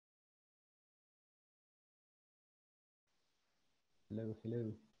Hello,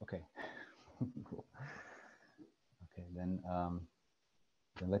 hello. Okay. Cool. Okay, then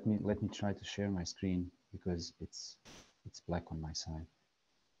let me try to share my screen because it's black on my side.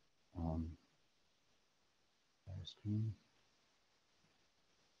 Share screen.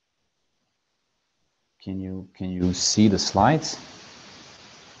 Can you see the slides?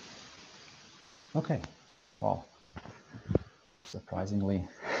 Okay. Wow. Surprisingly,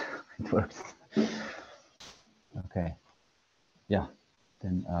 it worked. Okay. Yeah.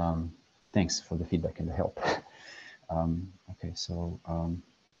 Then thanks for the feedback and the help. Okay, so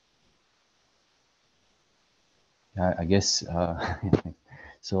yeah, I guess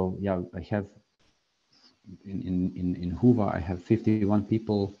so. Yeah, I have in Hrvoje, I have 51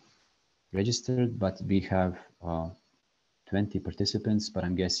 people registered, but we have 20 participants. But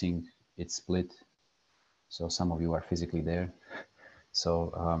I'm guessing it's split, so some of you are physically there.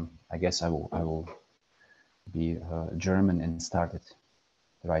 So I guess I will be German and start at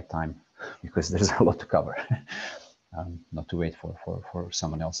the right time because there's a lot to cover. Not to wait for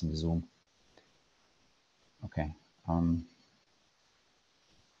someone else in the Zoom. Okay.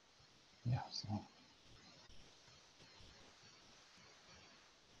 Yeah. So.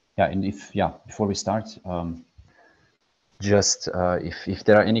 Yeah, and before we start, just if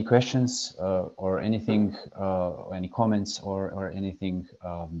there are any questions or anything, or any comments or anything,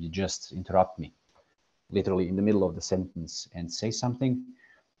 you just interrupt me, literally in the middle of the sentence, and say something.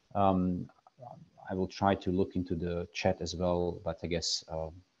 I will try to look into the chat as well, but I guess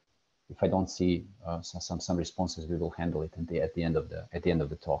if I don't see some responses, we will handle it at the end of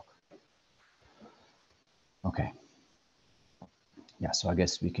the talk. Okay. Yeah, so I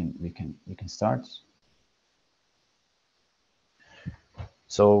guess we can start.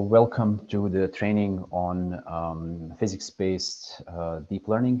 So welcome to the training on physics-based deep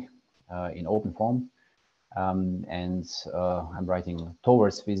learning in OpenFOAM. And I'm writing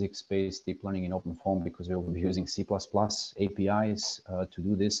towards physics-based deep learning in OpenFOAM because we will be using C++ APIs to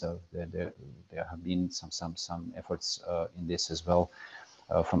do this. There have been some efforts in this as well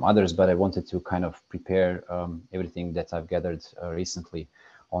from others, but I wanted to kind of prepare everything that I've gathered recently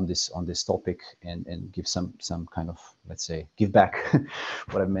on this topic and give some kind of, let's say, give back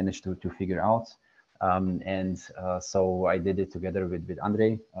what I've managed to figure out. So I did it together with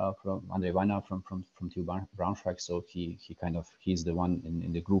Andre Weiner from TU Braunschweig. So he's the one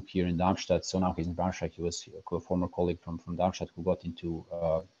in the group here in Darmstadt. So now he's in Braunschweig. He was a former colleague from Darmstadt who got into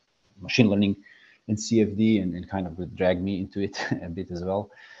machine learning and CFD and kind of dragged me into it a bit as well.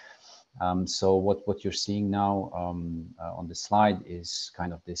 So what you're seeing now on the slide is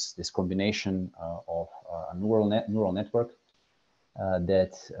kind of this combination of a neural network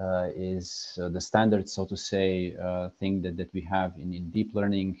that is the standard, so to say, thing that we have in deep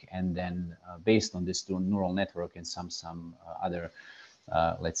learning, and then based on this neural network and some other,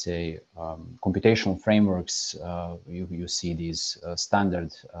 let's say, computational frameworks, you see these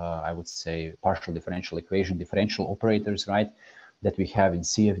standard, I would say, partial differential equation differential operators, right? That we have in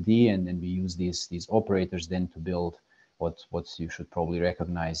CFD, and then we use these operators then to build what you should probably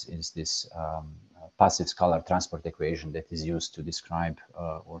recognize is this passive scalar transport equation that is used to describe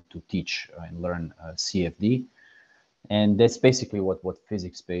or to teach and learn CFD. And that's basically what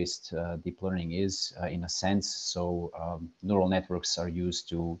physics-based deep learning is in a sense. So neural networks are used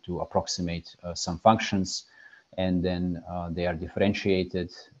to approximate some functions, and then they are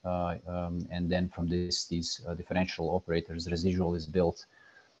differentiated, and then from these differential operators, residual is built,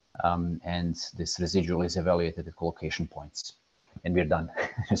 and this residual is evaluated at collocation points, and we're done.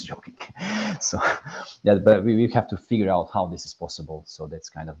 Just joking. So yeah, but we have to figure out how this is possible. So that's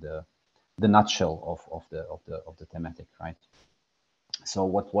kind of the nutshell of the thematic, right? So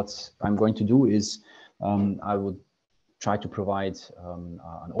what I'm going to do is I would try to provide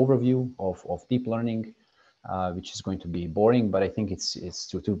an overview of deep learning, which is going to be boring, but I think it's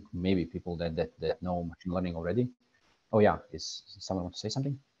to maybe people that know machine learning already. Oh yeah, is someone want to say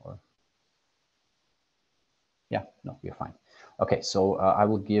something? Or yeah, no, we're fine. Okay, so I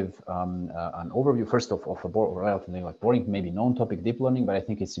will give an overview first of a relatively boring, maybe known topic, deep learning, but I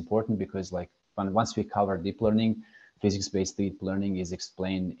think it's important because once we cover deep learning, physics-based deep learning is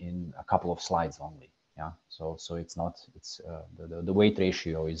explained in a couple of slides only. Yeah, so it's the weight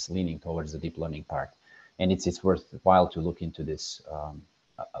ratio is leaning towards the deep learning part, and it's worthwhile to look into this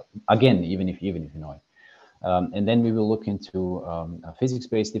again, even if you know it. And then we will look into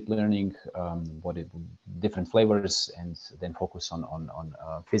physics-based deep learning, different flavors, and then focus on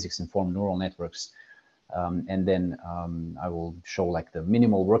physics-informed neural networks. And then I will show like the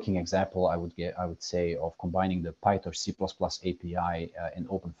minimal working example I would say of combining the PyTorch C API and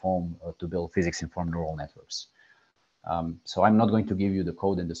OpenFOAM to build physics-informed neural networks. So I'm not going to give you the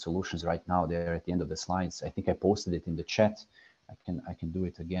code and the solutions right now. They're at the end of the slides. I think I posted it in the chat. I can do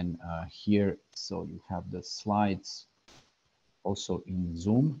it again here. So you have the slides also in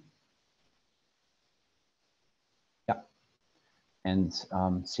Zoom. Yeah. And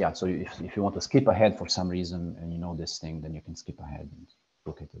so yeah, so if you want to skip ahead for some reason and you know this thing, then you can skip ahead and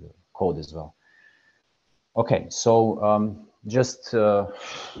look at the code as well. Okay, so just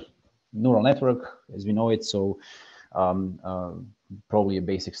neural network as we know it. So probably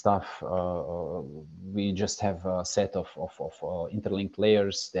basic stuff. We just have a set of interlinked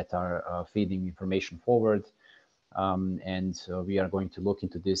layers that are feeding information forward. And we are going to look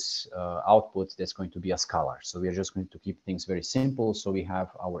into this output that's going to be a scalar. So we are just going to keep things very simple. So we have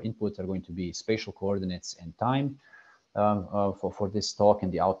our inputs are going to be spatial coordinates and time for this talk,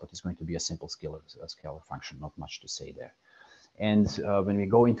 and the output is going to be a simple scalar function, not much to say there. And when we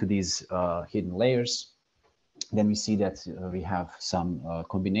go into these hidden layers, then we see that we have some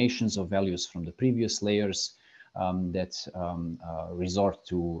combinations of values from the previous layers that resort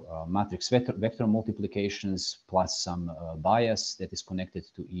to matrix vector multiplications plus some bias that is connected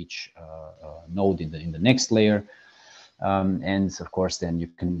to each node in the next layer. And of course, then you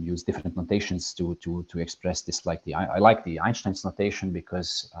can use different notations to express this. Like I like the Einstein's notation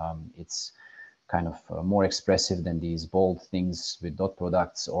because it's kind of more expressive than these bold things with dot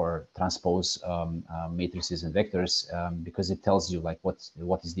products or transpose matrices and vectors, because it tells you like what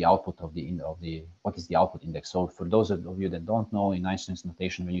is the output of what is the output index. So for those of you that don't know, in Einstein's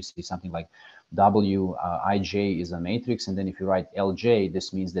notation, when you see something like W ij is a matrix, and then if you write Lj,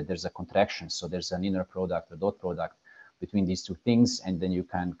 this means that there's a contraction. So there's an inner product, a dot product between these two things, and then you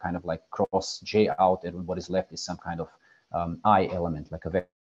can kind of like cross J out, and what is left is some kind of I element, like a vector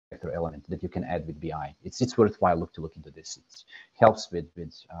element that you can add with BI. It's worthwhile to look into this. It helps with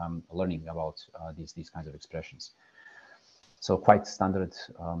learning about these kinds of expressions. So quite standard,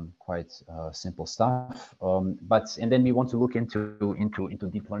 quite simple stuff. And then we want to look into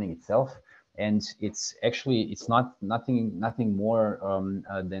deep learning itself, and it's nothing more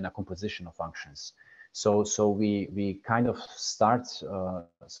than a composition of functions. So we kind of start, so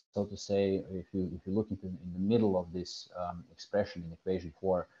to say, if you look in the middle of this expression in equation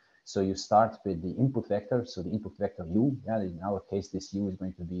 4. So you start with the input vector. So the input vector u. Yeah, in our case, this u is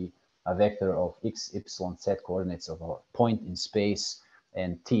going to be a vector of x, y, z coordinates of a point in space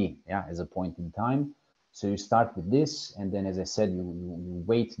and t, yeah, as a point in time. So you start with this, and then, as I said, you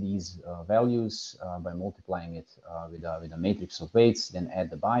weight these values by multiplying it with a matrix of weights, then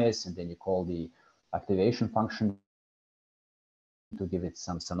add the bias, and then you call the activation function to give it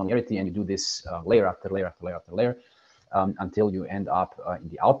some nonlinearity, and you do this layer after layer after layer after layer until you end up in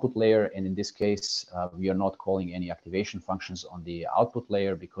the output layer. And in this case, we are not calling any activation functions on the output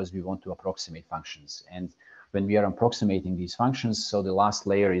layer because we want to approximate functions. And when we are approximating these functions, so the last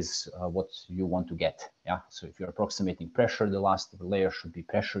layer is what you want to get. Yeah. So if you're approximating pressure, the last layer should be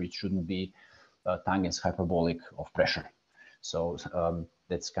pressure. It shouldn't be tangents hyperbolic of pressure. So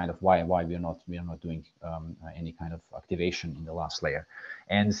that's kind of why we are not doing any kind of activation in the last layer.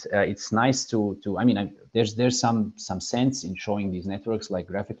 And it's nice to I mean, there's some sense in showing these networks like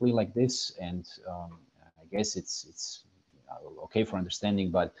graphically like this, and I guess it's okay for understanding.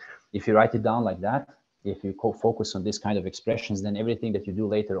 But if you write it down like that, if you focus on this kind of expressions, then everything that you do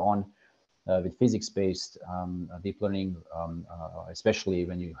later on with physics-based deep learning, especially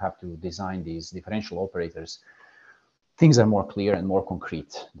when you have to design these differential operators, things are more clear and more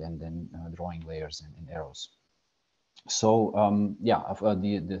concrete than drawing layers and arrows. So yeah,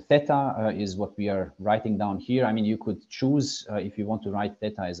 the theta is what we are writing down here. I mean, you could choose if you want to write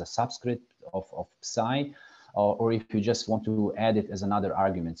theta as a subscript of psi, or if you just want to add it as another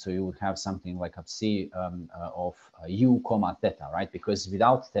argument. So you would have something like a psi of u comma theta, right? Because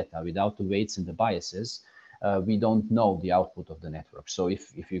without theta, without the weights and the biases, we don't know the output of the network. So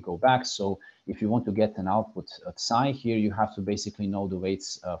if you go back, so if you want to get an output of psi here, you have to basically know the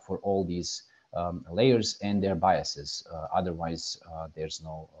weights for all these layers and their biases. Otherwise, there's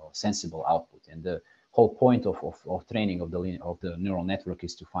no sensible output. And the whole point of training of the neural network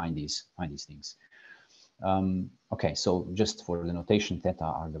is to find these things. Okay, so just for the notation, theta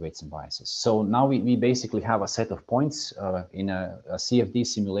are the weights and biases. So now we basically have a set of points in a CFD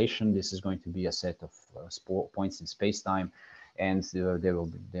simulation. This is going to be a set of points in space-time, and there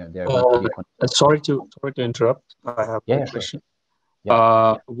will be sorry to interrupt. I have a question. Sure.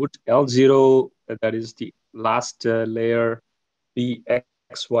 Yeah. Would L0, that is the last layer, be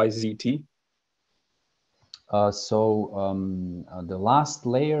XYZT? The last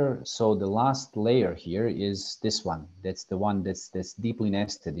layer. So the last layer here is this one. That's the one that's deeply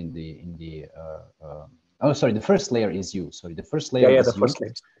nested in the Oh, sorry, the first layer is you. Sorry, the first layer is the you. first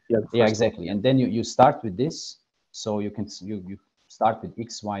layer. Yeah, Exactly. And then you start with this. So you can you start with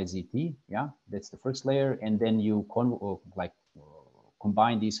X, Y, Z, T. Yeah, that's the first layer. And then you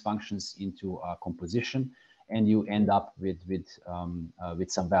combine these functions into a composition, and you end up with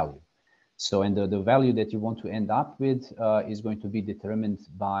some value. So, and the value that you want to end up with is going to be determined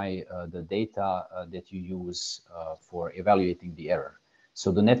by the data that you use for evaluating the error.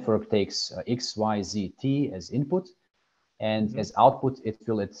 So the network takes X, Y, Z, T as input, and as output, it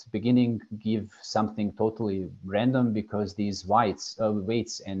will at beginning give something totally random, because these weights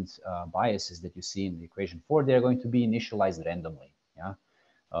and biases that you see in the equation 4, they're going to be initialized randomly. Yeah.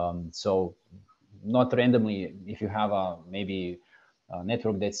 So not randomly. If you have maybe a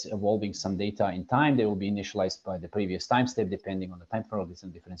network that's evolving some data in time, they will be initialized by the previous time step, depending on the time paradox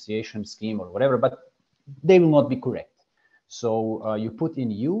and differentiation scheme or whatever, but they will not be correct. So you put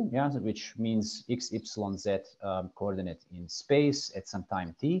in U, yeah, which means X, Y, Z coordinate in space at some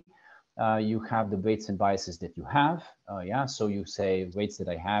time T. You have the weights and biases that you have, yeah. So you say weights that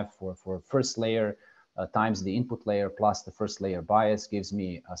I have for first layer times the input layer plus the first layer bias gives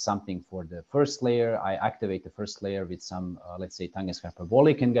me something for the first layer. I activate the first layer with some, let's say, tangent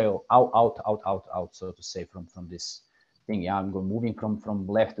hyperbolic, and go out, so to say, from this thing. Yeah, I'm moving from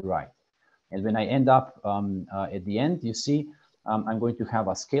left to right. And when I end up at the end, you see, I'm going to have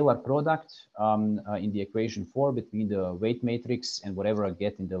a scalar product in the equation 4 between the weight matrix and whatever I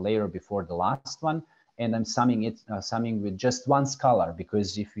get in the layer before the last one. And I'm summing with just one scalar,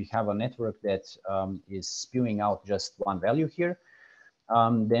 because if we have a network that is spewing out just one value here,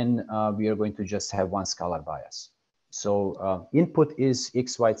 then we are going to just have one scalar bias. So input is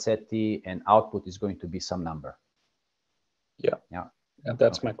X, Y, Z, T, and output is going to be some number. Yeah,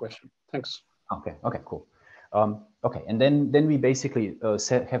 that's my question. Thanks. Okay, cool. Okay, and then we basically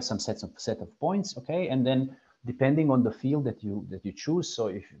have some set of points. Okay, and then depending on the field that you choose, so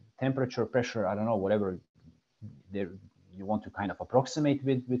if temperature, pressure, I don't know, whatever there you want to kind of approximate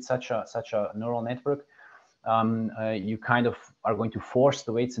with such a neural network, you kind of are going to force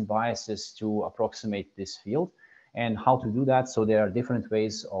the weights and biases to approximate this field. And how to do that? So there are different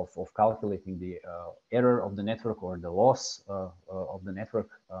ways of calculating the error of the network, or the loss of the network.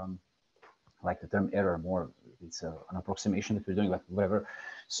 Like the term error, more it's an approximation that we're doing, like whatever.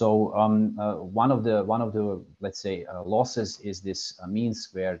 So one of the let's say losses is this mean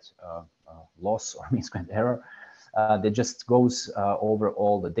squared loss, or mean squared error, that just goes over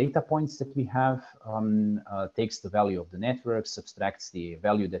all the data points that we have, takes the value of the network, subtracts the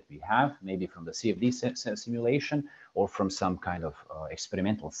value that we have, maybe from the CFD simulation or from some kind of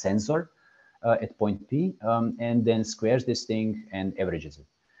experimental sensor at point P, and then squares this thing and averages it.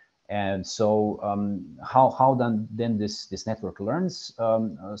 And so how then this network learns?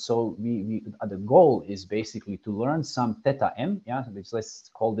 So the goal is basically to learn some theta m, yeah, which let's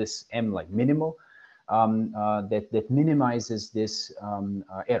call this m like minimal, that minimizes this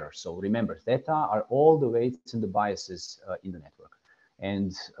error. So remember, theta are all the weights and the biases in the network.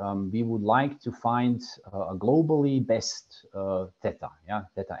 And we would like to find a globally best theta, yeah,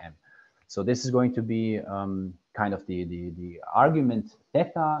 theta m. So this is going to be kind of the argument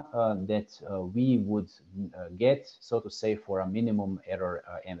theta that we would get, so to say, for a minimum error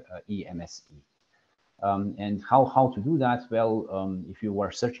EMSE. And how to do that? Well, if you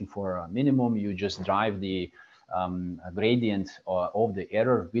were searching for a minimum, you just drive the gradient of the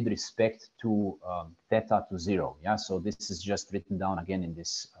error with respect to theta to 0. Yeah, so this is just written down again in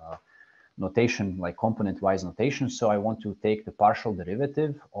this notation, like component-wise notation. So I want to take the partial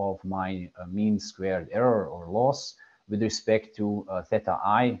derivative of my mean squared error or loss with respect to theta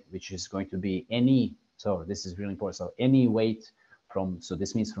I, which is going to be any, so this is really important, so any weight from, so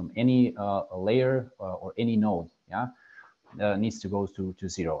this means from any layer or any node, yeah, needs to go to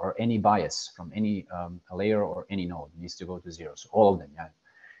 0, or any bias from any layer or any node needs to go to 0, so all of them, yeah.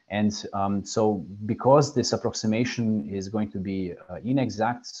 And so because this approximation is going to be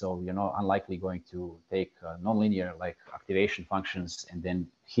inexact, so you're not unlikely going to take nonlinear like activation functions and then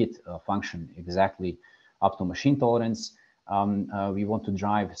hit a function exactly up to machine tolerance, we want to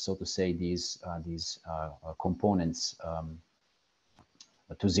drive, so to say, these components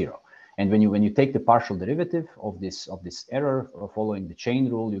to 0. And when you take the partial derivative of this error following the chain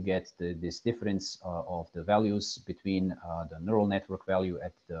rule, you get this difference of the values between the neural network value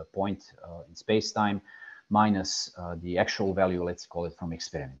at the point in space-time minus the actual value, let's call it from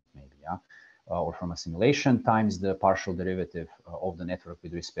experiment, maybe, yeah, or from a simulation, times the partial derivative of the network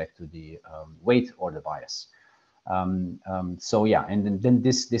with respect to the weight or the bias. So yeah, and then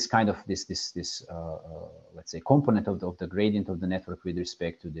this kind of let's say component of the gradient of the network with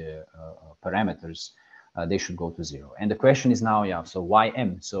respect to the parameters they should go to 0. And the question is now, yeah, so why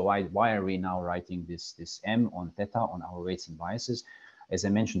m? So why are we now writing this m on theta on our weights and biases? As I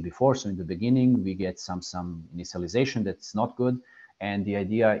mentioned before, so in the beginning, we get some initialization that's not good. And the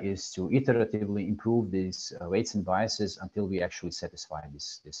idea is to iteratively improve these weights and biases until we actually satisfy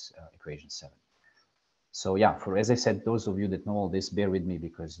this equation 7. So yeah, as I said, those of you that know all this, bear with me,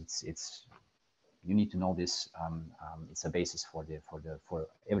 because you need to know this. It's a basis for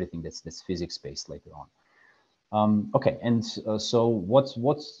everything that's physics based later on. Okay, and so what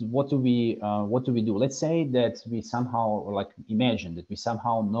do we do? Let's say that we somehow, or like imagine that we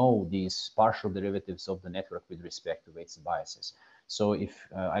somehow know these partial derivatives of the network with respect to weights and biases. So if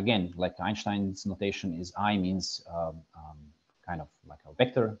again, like Einstein's notation is I means kind of like a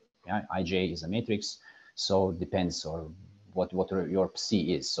vector, yeah? Ij is a matrix, so depends on what your psi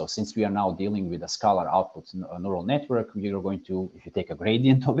is. So since we are now dealing with a scalar output neural network, we are going to, if you take a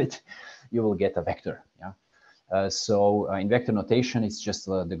gradient of it, you will get a vector, yeah. So in vector notation, it's just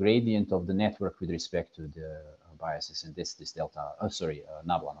the gradient of the network with respect to the biases, and this delta,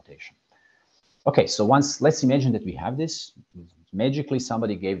 nabla notation. Okay, so let's imagine that we have this. Magically,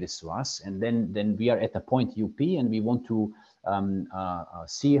 somebody gave this to us, and then we are at a point UP, and we want to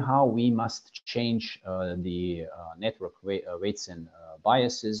see how we must change the network weights and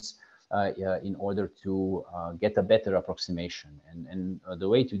biases in order to get a better approximation. And the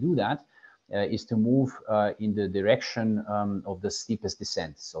way to do that is to move in the direction of the steepest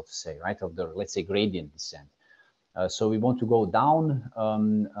descent, so to say, right, of the, let's say, gradient descent. So we want to go down,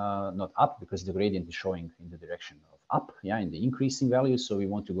 not up, because the gradient is showing in the direction of up, yeah, in the increasing value. So we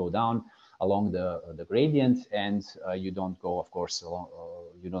want to go down along the gradient, and you don't go, of course, along,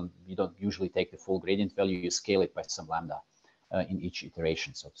 you don't usually take the full gradient value. You scale it by some lambda in each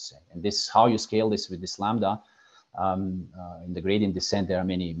iteration, so to say. And this, how you scale this with this lambda. In the gradient descent, there are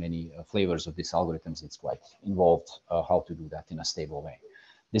many flavors of these algorithms. It's quite involved how to do that in a stable way.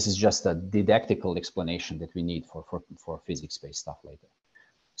 This is just a didactical explanation that we need for physics-based stuff later.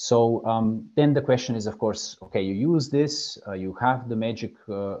 So then the question is, of course, okay, you use this, you have the magic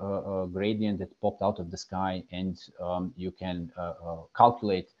gradient that popped out of the sky, and you can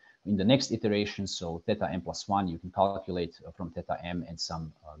calculate in the next iteration. So theta m plus 1, you can calculate from theta m and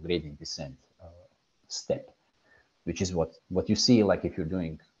some gradient descent step, which is what you see, like if you're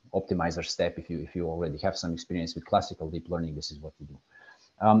doing optimizer step, if you already have some experience with classical deep learning, this is what you do.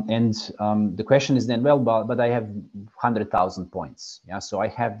 The question is then, well, but I have 100,000 points. Yeah, so I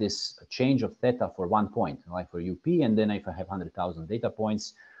have this change of theta for 1 point, like for UP, and then if I have 100,000 data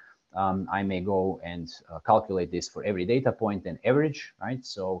points, I may go and calculate this for every data point and average, right?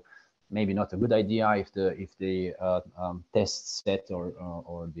 So maybe not a good idea if the test set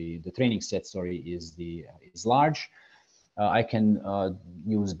or the training set, sorry, is large. I can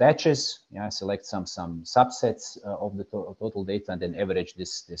use batches, yeah, select some subsets of the total data, and then average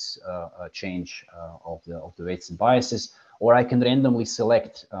this change of the weights and biases. Or I can randomly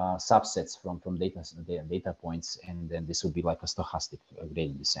select subsets from data points, and then this would be like a stochastic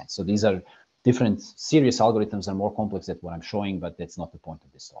gradient descent. So these are different serious algorithms, are more complex than what I'm showing, but that's not the point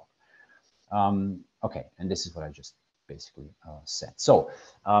of this talk. Okay, and this is what I just basically said. So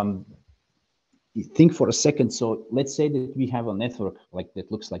think for a second. So let's say that we have a network like that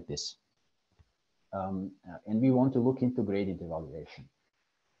looks like this, and we want to look into gradient evaluation.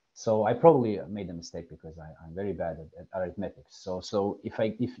 So I probably made a mistake because I'm very bad at arithmetic. So if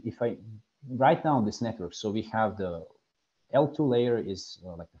I write down this network, so we have the L2 layer is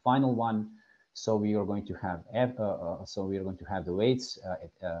like the final one. So we are going to have the weights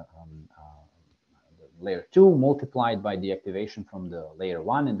at layer 2 multiplied by the activation from the layer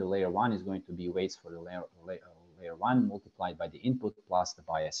 1, and the layer 1 is going to be weights for the layer 1 multiplied by the input plus the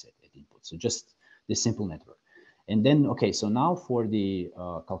bias at input. So just this simple network. And then, okay, so now for the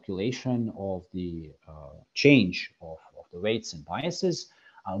calculation of the change of the weights and biases,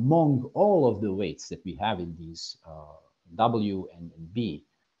 among all of the weights that we have in these W and B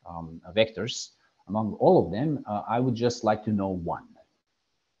vectors, among all of them, I would just like to know one.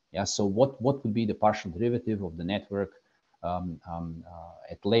 Yeah, so what would be the partial derivative of the network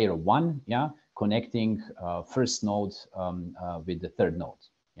at layer 1, yeah, connecting first node with the third node.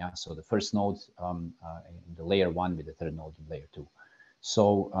 Yeah, so the first node in the layer 1 with the third node in layer 2.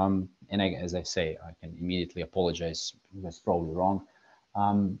 So, and as I say, I can immediately apologize, that's probably wrong.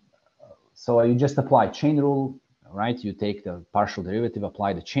 So you just apply chain rule, right? You take the partial derivative,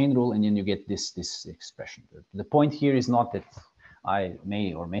 apply the chain rule, and then you get this expression. The point here is not that I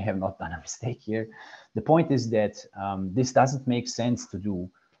may or may have not done a mistake here. The point is that this doesn't make sense to do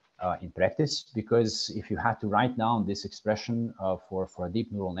in practice, because if you had to write down this expression for a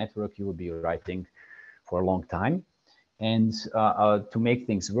deep neural network, you would be writing for a long time. And to make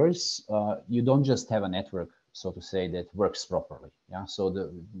things worse, you don't just have a network, so to say, that works properly. Yeah. So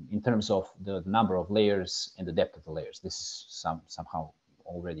in terms of the number of layers and the depth of the layers, this is somehow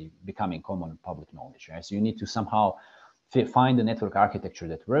already becoming common public knowledge. Right? So you need to somehow find a network architecture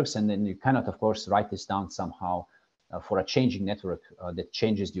that works, and then you cannot, of course, write this down somehow for a changing network that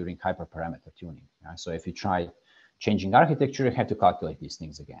changes during hyperparameter tuning. Yeah? So if you try changing architecture, you have to calculate these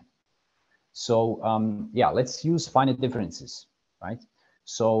things again. So yeah, let's use finite differences, right?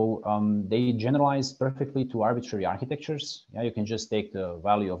 So they generalize perfectly to arbitrary architectures. Yeah, you can just take the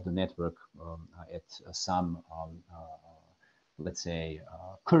value of the network at some, let's say,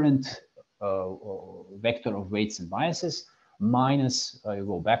 current vector of weights and biases, minus, you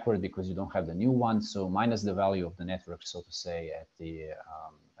go backward because you don't have the new one, so minus the value of the network, so to say, at the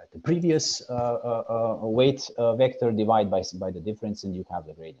previous weight vector, divide by the difference, and you have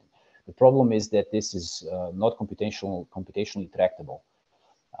the gradient. The problem is that this is not computationally tractable,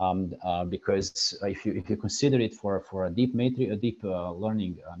 because if you consider it for a deep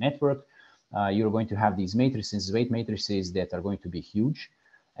learning network, you're going to have these matrices, weight matrices, that are going to be huge,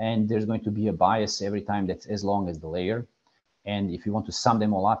 and there's going to be a bias every time that's as long as the layer. And if you want to sum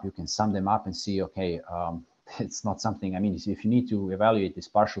them all up, you can sum them up and see, okay, it's not something. I mean, if you need to evaluate this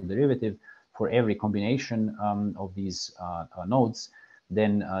partial derivative for every combination of these nodes,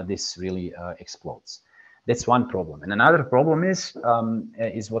 then this really explodes. That's one problem. And another problem is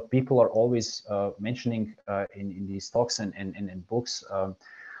what people are always mentioning in these talks and books,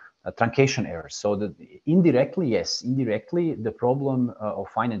 truncation errors. So indirectly, yes, indirectly, the problem of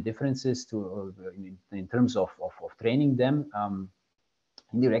finite differences in terms of training them,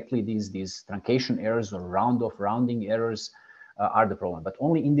 indirectly these truncation errors or rounding errors are the problem, but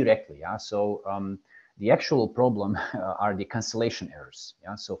only indirectly. Yeah. So the actual problem are the cancellation errors.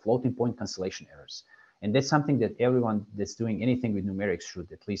 Yeah. So floating point cancellation errors. And that's something that everyone that's doing anything with numerics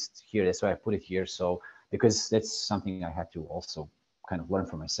should at least hear. That's why I put it here. So, because that's something I had to also kind of learn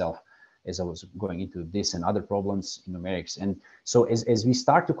for myself as I was going into this and other problems in numerics. And so as we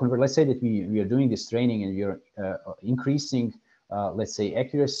start to convert, let's say that we are doing this training and we are increasing, let's say,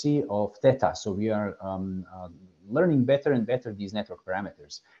 accuracy of theta. So we are learning better and better these network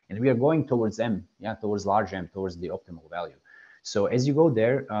parameters. And we are going towards M, yeah, towards large M, towards the optimal value. So as you go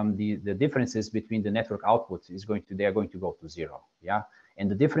there, the differences between the network output they are going to go to zero, yeah. And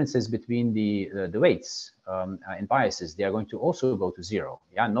the differences between the weights and biases, they are going to also go to zero,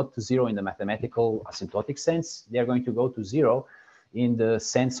 yeah. Not to zero in the mathematical asymptotic sense, they are going to go to zero in the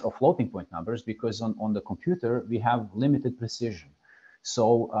sense of floating point numbers, because on the computer we have limited precision.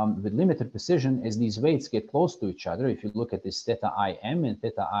 So with limited precision, as these weights get close to each other, if you look at this theta im and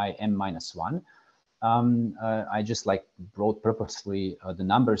theta im minus 1, I just wrote purposely the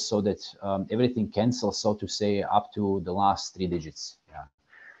numbers so that everything cancels, so to say, up to the last 3 digits. Yeah.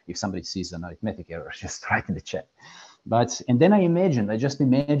 If somebody sees an arithmetic error, just write in the chat. And then I just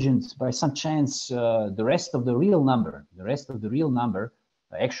imagined by some chance the rest of the real number, the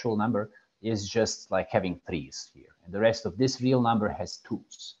actual number, is just like having 3s here, and the rest of this real number has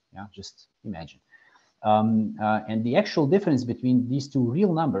 2s. Yeah, just imagine. And the actual difference between these two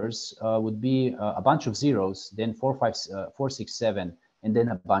real numbers would be a bunch of zeros, then 4, 5, 4, 6, 7, and then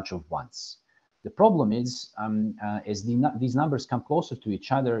a bunch of 1s. The problem is, as these numbers come closer to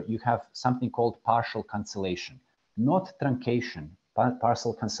each other, you have something called partial cancellation, not truncation,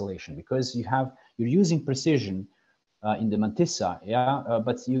 partial cancellation, because you're using precision in the mantissa, yeah,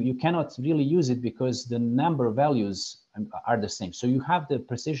 but you cannot really use it because the number values are the same. So you have the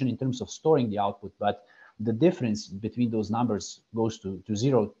precision in terms of storing the output, but the difference between those numbers goes to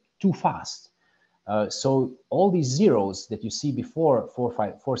zero too fast. So all these zeros that you see before 4,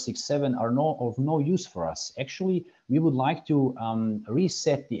 5, 4, 6, 7 are of no use for us. Actually, we would like to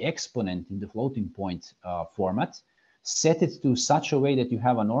reset the exponent in the floating point format, set it to such a way that you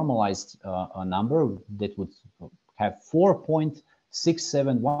have a normalized number that would have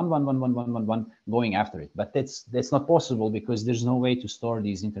 4.67111111 going after it, but that's not possible because there's no way to store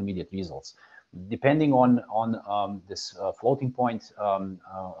these intermediate results. Depending on this floating point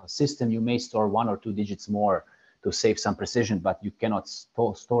system, you may store 1 or 2 digits more to save some precision, but you cannot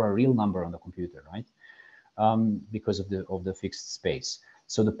store a real number on the computer, right? Because of the fixed space.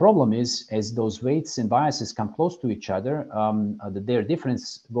 So the problem is, as those weights and biases come close to each other, their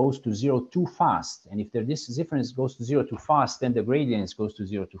difference goes to zero too fast. And if this difference goes to zero too fast, then the gradient goes to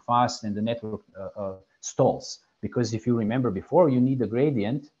zero too fast, and the network stalls. Because if you remember before, you need the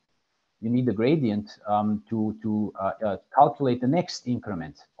gradient. You need the gradient to calculate the next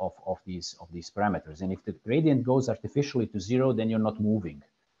increment of these parameters. And if the gradient goes artificially to zero, then you're not moving.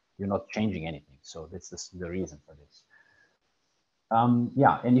 You're not changing anything. So that's the reason for this.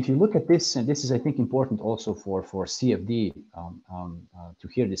 Yeah, and if you look at this, and this is, I think, important also for CFD to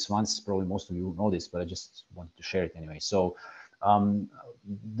hear this once. Probably most of you know this, but I just wanted to share it anyway. So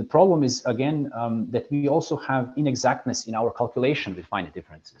the problem is, again, that we also have inexactness in our calculation with finite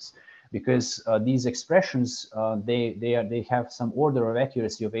differences, because these expressions, they have some order of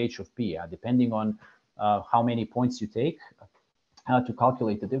accuracy of h of p, depending on how many points you take to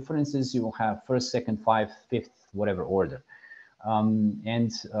calculate the differences. You will have first, second, 5, 5th, whatever order.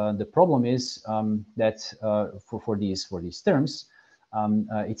 And the problem is that for these terms,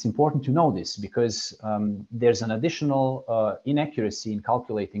 it's important to know this, because there's an additional inaccuracy in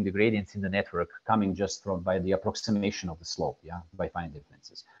calculating the gradients in the network coming just from by the approximation of the slope, by finite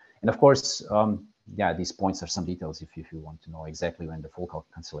differences. And of course, these points are some details if you want to know exactly when the full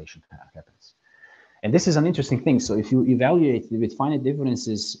cancellation happens. And this is an interesting thing. So if you evaluate with finite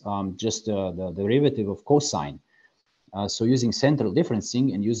differences just the derivative of cosine, so using central differencing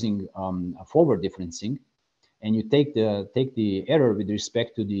and using forward differencing, and you take the error with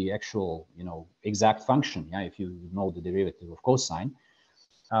respect to the actual, exact function, if you know the derivative of cosine,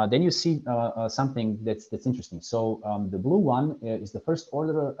 then you see something that's interesting. So the blue one is the first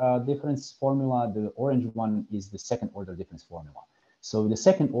order difference formula. The orange one is the second order difference formula. So the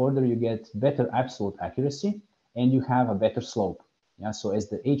second order, you get better absolute accuracy, and you have a better slope. So as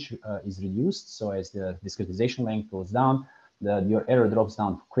the h is reduced, so as the discretization length goes down, your error drops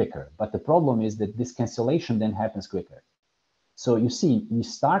down quicker. But the problem is that this cancellation then happens quicker. So you see, we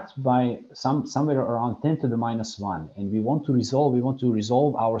start by somewhere around 10 to the minus 1, and we want to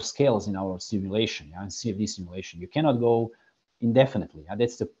resolve our scales in our simulation, in CFD simulation. You cannot go indefinitely.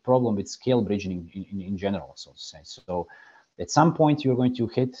 That's the problem with scale bridging in general, so to say. So at some point, you're going to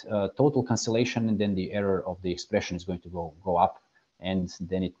hit total cancellation, and then the error of the expression is going to go up, and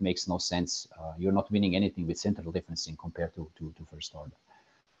then it makes no sense. You're not winning anything with central differencing compared to first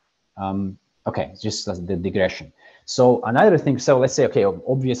order. Okay, just the digression. So another thing, so let's say, okay,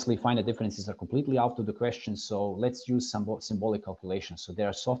 obviously finite differences are completely out of the question, so let's use some symbolic calculations. So there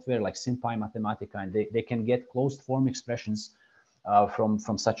are software like SymPy Mathematica, and they can get closed form expressions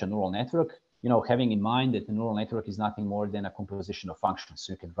from such a neural network, having in mind that the neural network is nothing more than a composition of functions.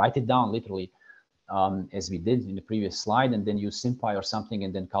 So you can write it down literally as we did in the previous slide, and then use SymPy or something,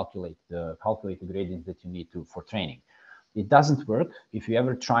 and then calculate the gradient that you need for training. It doesn't work if you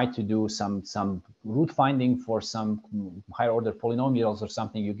ever try to do some root finding for some higher order polynomials or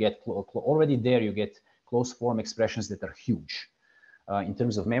something. You get already there, you get closed form expressions that are huge in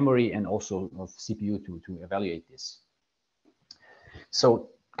terms of memory and also of CPU to evaluate this. So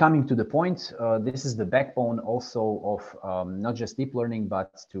coming to the point, this is the backbone also of not just deep learning,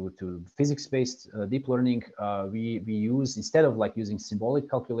 but to physics-based deep learning. We use, instead of like using symbolic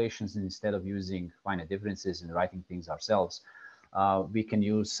calculations, and instead of using finite differences and writing things ourselves, we can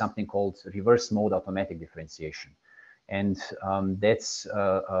use something called reverse mode automatic differentiation. And that's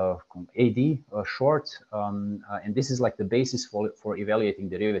AD short, and this is like the basis for evaluating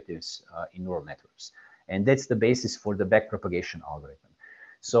derivatives in neural networks. And that's the basis for the backpropagation algorithm.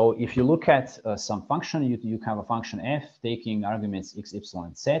 So if you look at some function, you have a function f taking arguments x, y,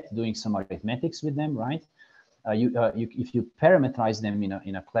 and z, doing some arithmetics with them, right? If you parameterize them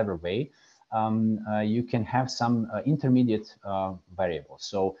in a clever way, you can have some intermediate variables.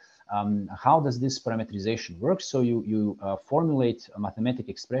 So how does this parameterization work? So you formulate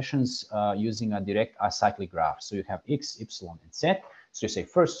mathematical expressions using a direct acyclic graph. So you have x, y, and z. So you say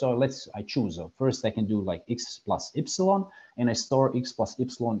first, so I choose. First, I can do like x plus y, and I store x plus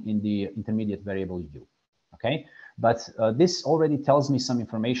y in the intermediate variable u. Okay, but this already tells me some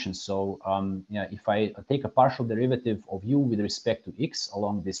information. So if I take a partial derivative of u with respect to x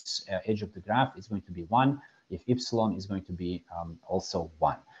along this edge of the graph, it's going to be 1. If y is going to be also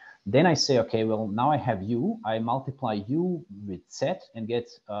 1. Then I say, okay, well, now I have u. I multiply u with z and get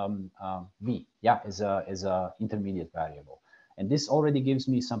v, as a intermediate variable. And this already gives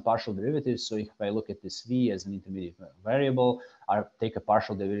me some partial derivatives. So if I look at this v as an intermediate variable, I take a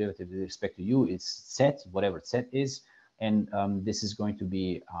partial derivative with respect to u, it's z, whatever z is. And this is going to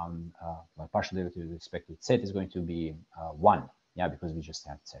be, my partial derivative with respect to z is going to be 1. Because we just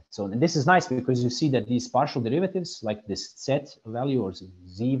have z. So and this is nice because you see that these partial derivatives, like this z value or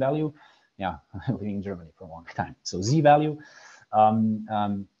z value, living in Germany for a long time. So z value,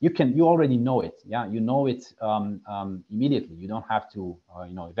 you already know it. You know it immediately. You don't have to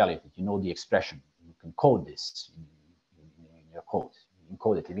evaluate it. You know the expression. You can code this in your code. You can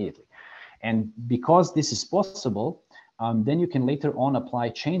code it immediately. And because this is possible, then you can later on apply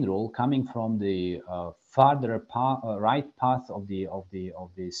chain rule coming from the farther right path of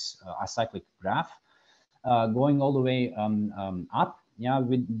this acyclic graph, going all the way up. Yeah,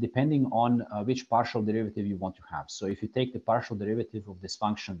 depending on which partial derivative you want to have. So if you take the partial derivative of this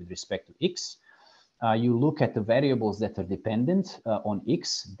function with respect to x, you look at the variables that are dependent on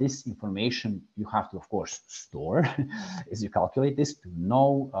x. This information you have to, of course, store as you calculate this to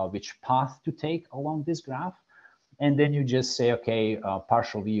know which path to take along this graph. And then you just say, okay,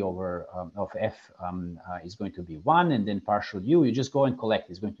 partial v over of f is going to be 1, and then partial u, you just go and collect,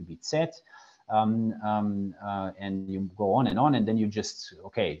 is going to be z. And you go on, and then you just,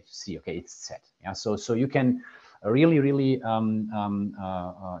 okay, see, okay, it's set. Yeah, so you can really in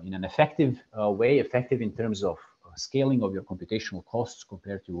an effective way, effective in terms of scaling of your computational costs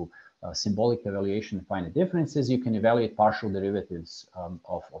compared to symbolic evaluation and finite differences, you can evaluate partial derivatives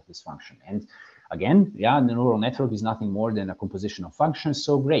of this function. And again, yeah, the neural network is nothing more than a composition of functions.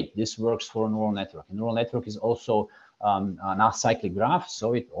 So great, this works for a neural network. A neural network is also an acyclic graph,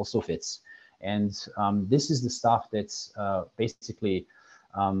 so it also fits. And this is the stuff that's basically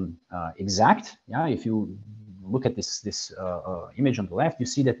exact. Yeah, if you look at this image on the left, you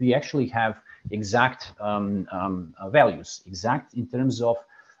see that we actually have exact values, exact in terms of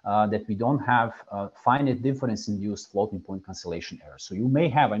that we don't have finite difference-induced floating point cancellation error. So you may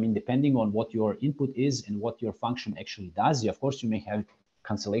have, I mean, depending on what your input is and what your function actually does, of course, you may have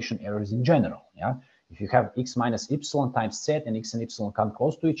cancellation errors in general. Yeah, if you have x minus epsilon times z and x and epsilon come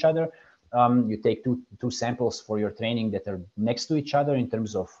close to each other, you take two samples for your training that are next to each other in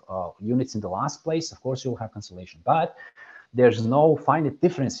terms of units in the last place. Of course, you'll have cancellation, but there's no finite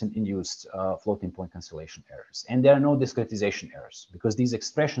difference in induced floating point cancellation errors, and there are no discretization errors because these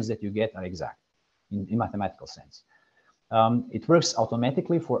expressions that you get are exact in mathematical sense. It works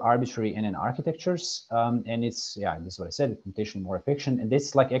automatically for arbitrary NN architectures, and it's, yeah, this is what I said, computationally more efficient, and this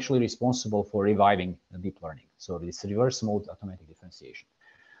is like actually responsible for reviving deep learning. So it's reverse mode automatic differentiation.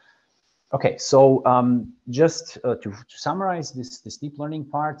 Okay, so just to summarize this deep learning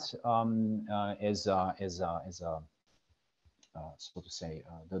part as so to say,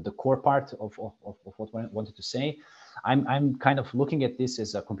 the core part of what I wanted to say, I'm kind of looking at this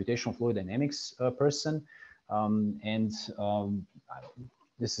as a computational fluid dynamics person, and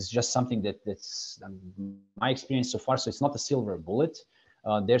this is just something that's my experience so far. So it's not a silver bullet.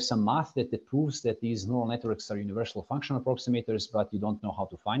 There's some math that proves that these neural networks are universal function approximators, but you don't know how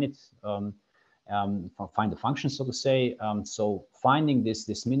to find it, find the function, so to say. So finding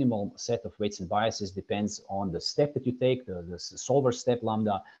this minimal set of weights and biases depends on the step that you take, the solver step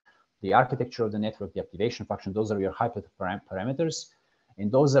lambda, the architecture of the network, the activation function. Those are your hyperparameters,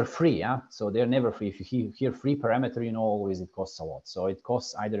 and those are free. Yeah, so they're never free. If you hear free parameter, you know always it costs a lot. So it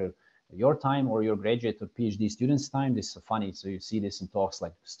costs either your time or your graduate or PhD student's time. This is funny. So you see this in talks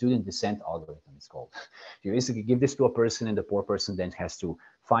like student descent algorithm, it's called. You basically give this to a person, and the poor person then has to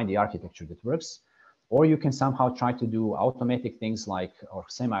find the architecture that works. Or you can somehow try to do automatic things like, or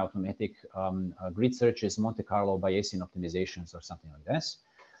semi-automatic grid searches, Monte Carlo Bayesian optimizations, or something like this.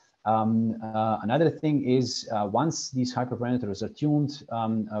 Another thing is once these hyperparameters are tuned,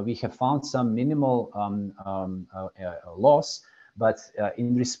 we have found some minimal loss. But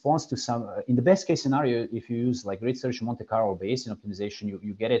in response to some, in the best case scenario, if you use like grid search, Monte Carlo Bayesian optimization,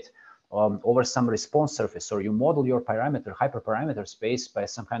 you get it over some response surface, or you model your parameter, hyperparameter space by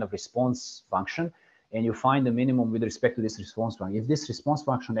some kind of response function, and you find the minimum with respect to this response function. If this response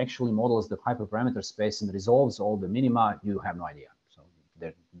function actually models the hyperparameter space and resolves all the minima, you have no idea. So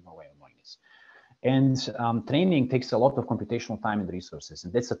there's no way of knowing this. And training takes a lot of computational time and resources,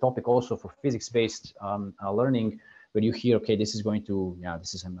 and that's a topic also for physics-based learning. Where you hear, okay, this is going to, yeah,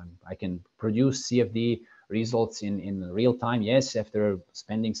 this is, I can produce CFD results in real time, yes, after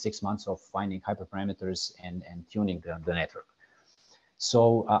spending 6 months of finding hyperparameters and tuning the network.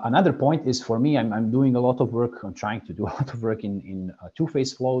 So another point is for me, I'm doing a lot of work, I'm trying to do a lot of work in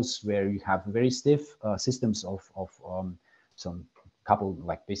two-phase flows where you have very stiff systems of some couple,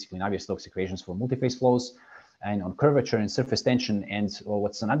 like basically Navier-Stokes equations for multi-phase flows, and on curvature and surface tension. And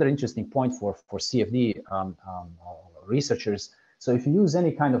what's another interesting point for CFD researchers, so if you use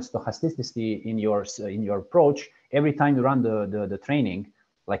any kind of stochasticity in your approach, every time you run the training,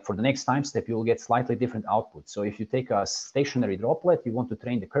 like for the next time step, you will get slightly different output. So if you take a stationary droplet, you want to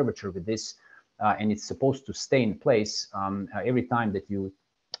train the curvature with this, and it's supposed to stay in place. Every time that you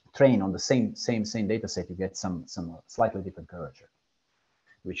train on the same data set, you get some slightly different curvature,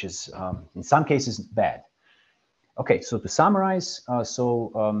 which is in some cases bad. Okay, so to summarize,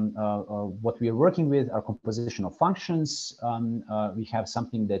 what we are working with are composition of functions. We have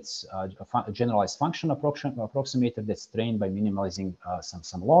something that's a generalized function approximator that's trained by minimalizing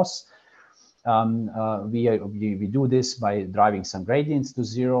some loss. We do this by driving some gradients to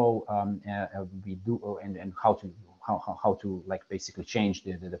zero. We do and how to like basically change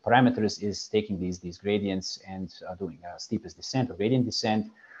the parameters is taking these gradients and doing a steepest descent or gradient descent.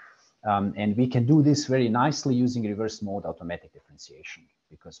 And we can do this very nicely using reverse mode automatic differentiation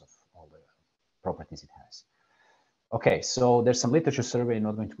because of all the properties it has. Okay, so there's some literature survey. I'm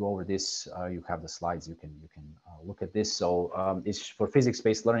not going to go over this. You have the slides. You can look at this. So it's for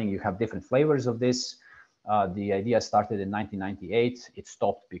physics-based learning. You have different flavors of this. The idea started in 1998. It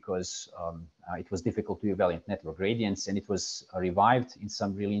stopped because it was difficult to evaluate network gradients, and it was revived in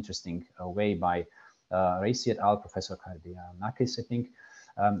some really interesting way by Racy et al. Professor Kardianakis, I think.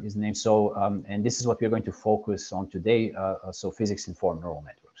 Is the name. So, and this is what we're going to focus on today. So physics-informed neural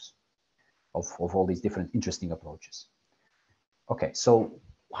networks of all these different interesting approaches. Okay, so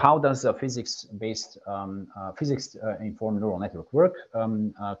how does a physics-based, physics-informed neural network work?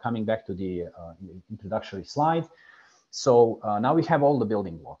 Coming back to the introductory slide. So now we have all the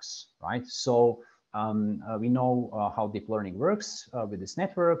building blocks, right? So we know how deep learning works with this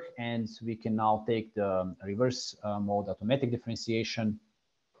network, and we can now take the reverse mode automatic differentiation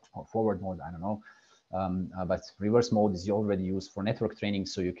or forward mode, I don't know, but reverse mode is already used for network training,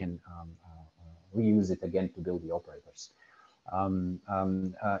 so you can reuse it again to build the operators. And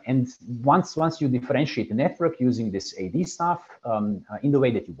once you differentiate the network using this AD stuff in the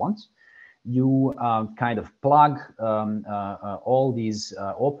way that you want, you kind of plug all these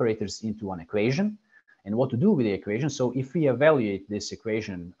operators into an equation and what to do with the equation. So if we evaluate this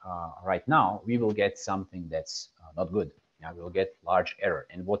equation right now, we will get something that's not good. Yeah, we'll get large error.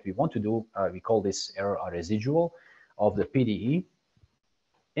 And what we want to do, we call this error a residual of the PDE.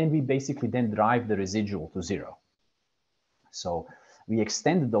 And we basically then drive the residual to zero. So we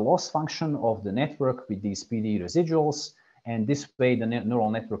extend the loss function of the network with these PDE residuals. And this way, the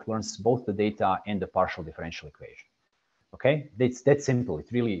neural network learns both the data and the partial differential equation. Okay, it's that simple.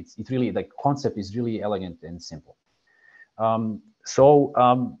 It's really the concept is really elegant and simple. There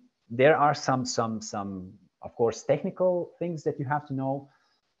are some of course technical things that you have to know.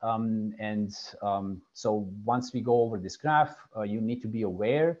 So once we go over this graph, you need to be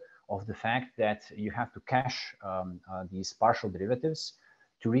aware of the fact that you have to cache these partial derivatives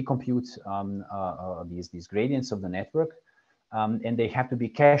to recompute these gradients of the network, and they have to be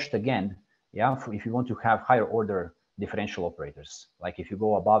cached again. Yeah, if you want to have higher order differential operators, like if you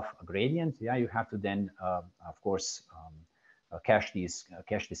go above a gradient, yeah, you have to then, of course, cache this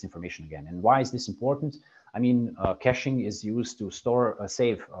information again. And why is this important? I mean, caching is used to store,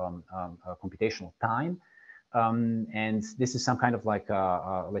 save computational time. And this is some kind of like,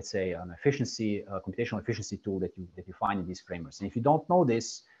 let's say, an efficiency, computational efficiency tool that you find in these frameworks. And if you don't know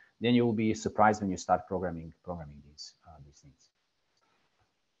this, then you will be surprised when you start programming these things.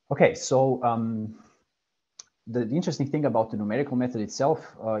 Okay, so the interesting thing about the numerical method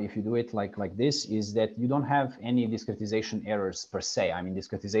itself, if you do it like this, is that you don't have any discretization errors per se. I mean,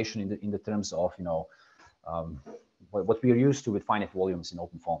 discretization in the terms of, you know, what we are used to with finite volumes in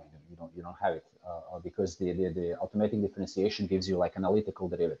OpenFOAM. You don't have it because the automatic differentiation gives you like analytical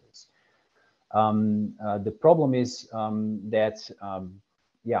derivatives. The problem is that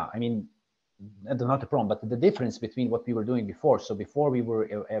yeah, I mean, not the problem, but the difference between what we were doing before. So before we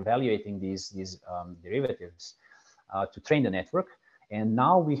were evaluating these derivatives to train the network, and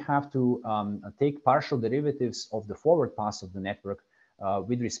now we have to take partial derivatives of the forward pass of the network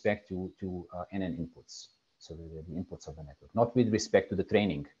with respect to NN inputs, so the inputs of the network, not with respect to the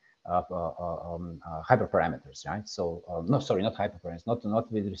training hyperparameters, right? So no, sorry, not hyperparameters,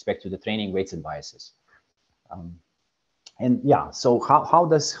 not with respect to the training weights and biases. And yeah, so how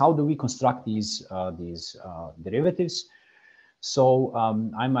do we construct these derivatives? So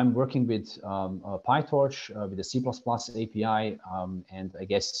I'm working with PyTorch with the C++ API, and I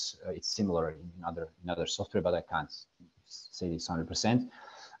guess it's similar in other software, but I can't say it's 100%.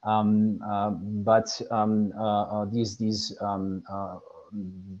 These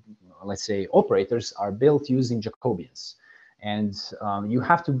let's say operators are built using Jacobians, and you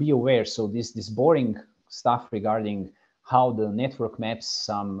have to be aware. So this boring stuff regarding how the network maps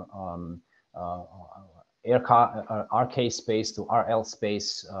some RK space to RL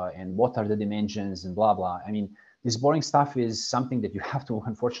space, and what are the dimensions and blah, blah. I mean, this boring stuff is something that you have to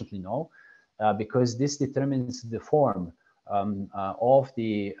unfortunately know, because this determines the form of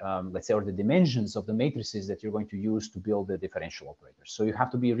the, let's say, or the dimensions of the matrices that you're going to use to build the differential operators. So you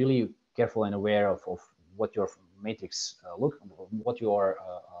have to be really careful and aware of what your matrix what your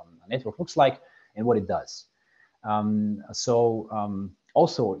network looks like and what it does.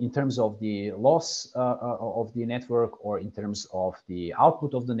 Also, in terms of the loss of the network, or in terms of the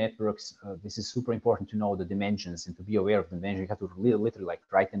output of the networks, this is super important to know the dimensions and to be aware of the dimensions. You have to literally like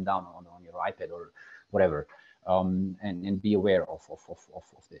write them down on your iPad or whatever, and be aware of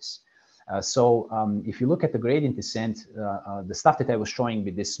this. If you look at the gradient descent, the stuff that I was showing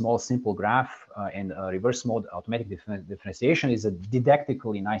with this small simple graph and reverse mode automatic differentiation is a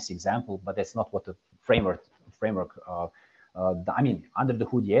didactically nice example, but that's not what the framework I mean, under the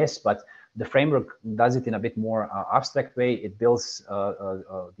hood, yes, but the framework does it in a bit more abstract way. It builds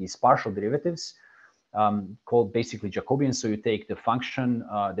these partial derivatives called basically Jacobian. So you take the function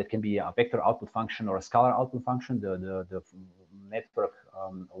that can be a vector output function or a scalar output function. The network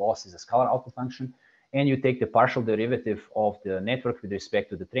loss is a scalar output function. And you take the partial derivative of the network with respect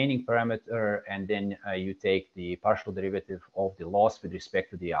to the training parameter, and then you take the partial derivative of the loss with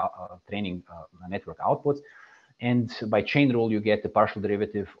respect to the training network output. And by chain rule, you get the partial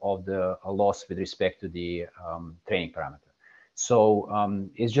derivative of the loss with respect to the training parameter. So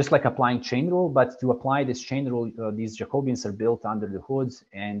it's just like applying chain rule, but to apply this chain rule, these Jacobians are built under the hood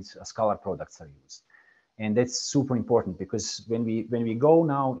and scalar products are used. And that's super important because when we go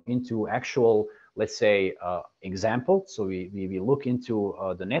now into actual, let's say, example, so we look into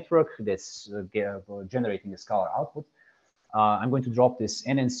the network that's generating a scalar output. I'm going to drop this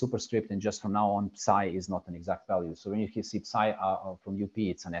NN superscript, and just from now on, psi is not an exact value. So when you see psi from UP,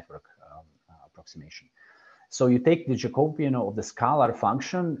 it's a network approximation. So you take the Jacobian of the scalar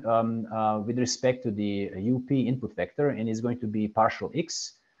function with respect to the UP input vector, and it's going to be partial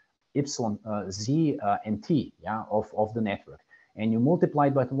x, epsilon, z, and t, yeah, of the network. And you multiply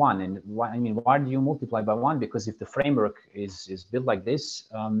by 1. And why do you multiply by 1? Because if the framework is built like this,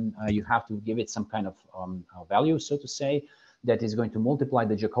 you have to give it some kind of value, so to say, that is going to multiply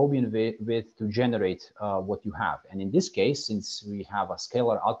the Jacobian with to generate what you have. And in this case, since we have a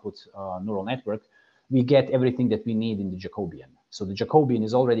scalar output neural network, we get everything that we need in the Jacobian. So the Jacobian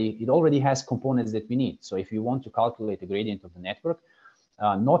is already has components that we need. So if you want to calculate the gradient of the network,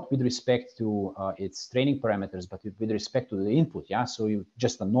 not with respect to its training parameters, but with respect to the input, yeah? So you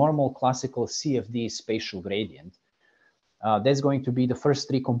just a normal classical CFD spatial gradient. That's going to be the first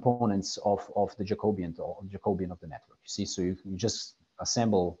 3 components of the Jacobian of the network. You see, so you just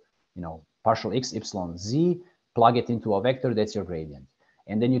assemble, partial x, epsilon, z, plug it into a vector, that's your gradient.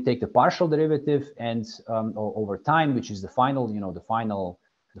 And then you take the partial derivative and over time, which is the final,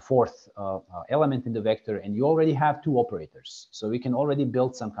 the fourth element in the vector, and you already have 2 operators. So we can already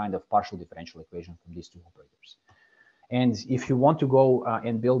build some kind of partial differential equation from these 2 operators. And if you want to go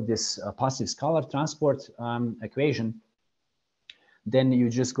and build this passive scalar transport equation, then you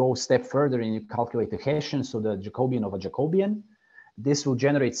just go a step further and you calculate the Hessian, so the Jacobian of a Jacobian. This will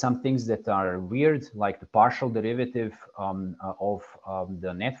generate some things that are weird, like the partial derivative of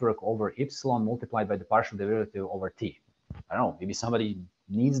the network over epsilon multiplied by the partial derivative over t. I don't know, maybe somebody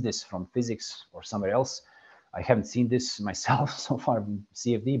needs this from physics or somewhere else. I haven't seen this myself so far in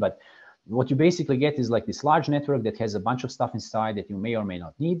CFD, but what you basically get is like this large network that has a bunch of stuff inside that you may or may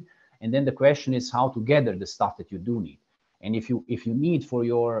not need. And then the question is how to gather the stuff that you do need. And if you need for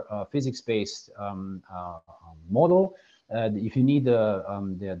your physics-based model, if you need the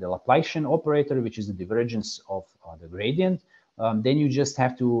Laplacian operator, which is the divergence of the gradient, then you just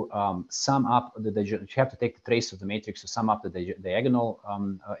have to sum up you have to take the trace of the matrix to sum up the diagonal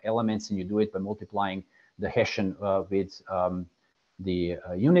elements, and you do it by multiplying the Hessian with the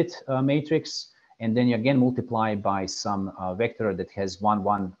unit matrix, and then you again multiply by some vector that has 1,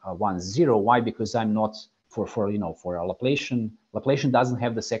 1, 1, 0. Why? Because I'm not for a Laplacian doesn't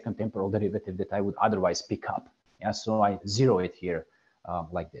have the second temporal derivative that I would otherwise pick up. Yeah, so I zero it here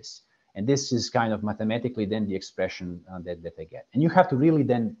like this. And this is kind of mathematically then the expression that I get. And you have to really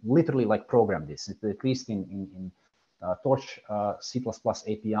then literally like program this. At least in Torch C++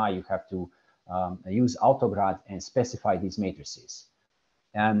 API, you have to use autograd and specify these matrices.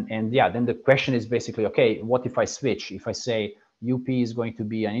 And yeah, then the question is basically, okay, what if I switch? If I say UP is going to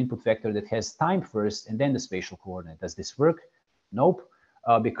be an input vector that has time first and then the spatial coordinate, does this work? Nope.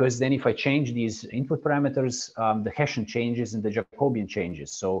 Because then if I change these input parameters, the Hessian changes and the Jacobian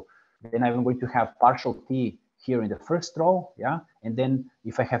changes. So then I'm going to have partial t here in the first row, yeah? And then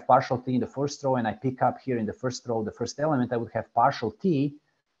if I have partial t in the first row and I pick up here in the first row, the first element, I would have partial t,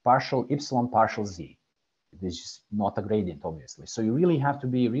 partial epsilon, partial z. This is not a gradient, obviously. So you really have to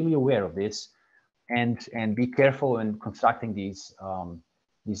be really aware of this and be careful when constructing these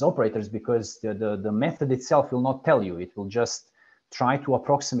operators, because the method itself will not tell you. It will just try to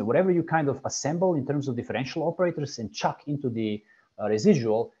approximate whatever you kind of assemble in terms of differential operators and chuck into the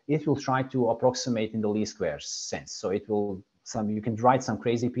residual, it will try to approximate in the least squares sense. So it will, you can write some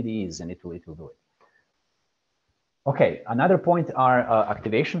crazy PDEs and it will do it. Okay, another point are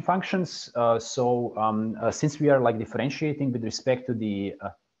activation functions. Since we are like differentiating with respect to the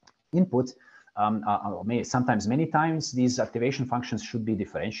input, sometimes many times these activation functions should be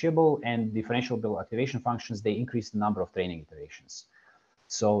differentiable, and differentiable activation functions, they increase the number of training iterations.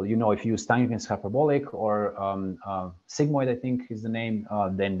 So, you know, if you use tangent hyperbolic or sigmoid, I think is the name,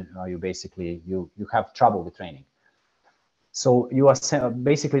 then you basically, you have trouble with training. So you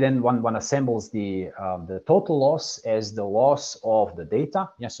basically then one assembles the total loss as the loss of the data.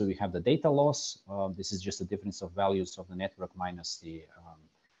 Yeah, so we have the data loss. This is just the difference of values of the network minus the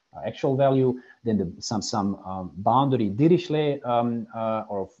actual value. Then some boundary Dirichlet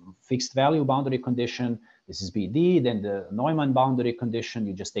or fixed value boundary condition. This is BD. Then the Neumann boundary condition.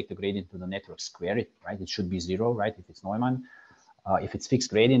 You just take the gradient to the network, square it, right? It should be 0, right? If it's Neumann. If it's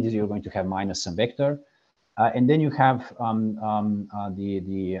fixed gradient, you're going to have minus some vector. And then you have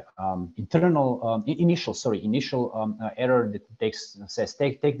the initial error that says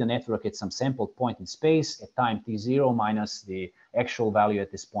take the network at some sampled point in space at time t0 minus the actual value at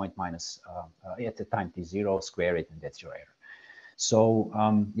this point minus at the time t0, square it, and that's your error. So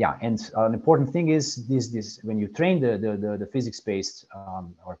yeah, and an important thing is this when you train the physics-based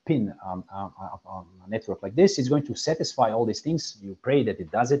or PIN network like this, it's going to satisfy all these things. You pray that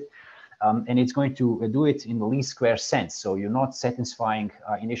it does it. And it's going to do it in the least square sense. So you're not satisfying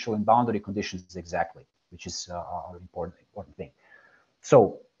initial and boundary conditions exactly, which is an important thing.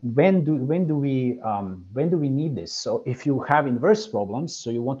 So when do we need this? So if you have inverse problems, so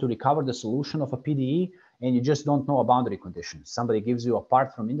you want to recover the solution of a PDE and you just don't know a boundary condition. Somebody gives you a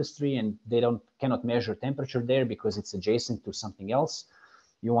part from industry and they cannot measure temperature there because it's adjacent to something else.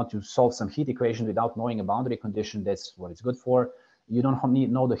 You want to solve some heat equation without knowing a boundary condition. That's what it's good for. You don't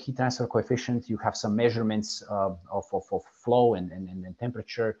know the heat transfer coefficient. You have some measurements of flow and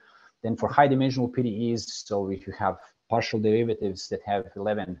temperature. Then for high dimensional PDEs, so if you have partial derivatives that have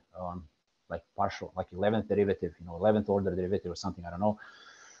 11, like 11th derivative, you know, 11th order derivative or something, I don't know.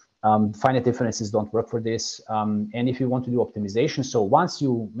 Finite differences don't work for this. And if you want to do optimization, so once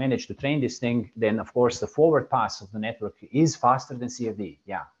you manage to train this thing, then of course the forward pass of the network is faster than CFD.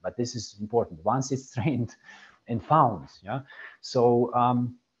 Yeah, but this is important. Once it's trained and found, yeah. So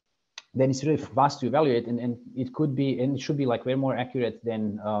then it's really fast to evaluate, and it could be, and it should be like way more accurate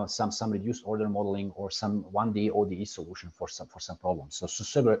than some reduced order modeling or some 1D ODE solution for some problems. So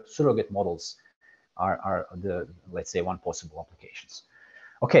surrogate models are the, let's say, one possible applications.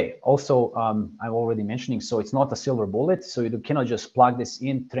 Okay, also I'm already mentioning, so it's not a silver bullet, so you cannot just plug this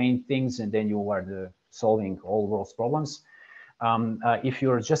in, train things, and then you are solving all world's problems. If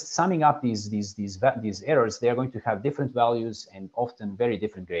you're just summing up these errors, they are going to have different values and often very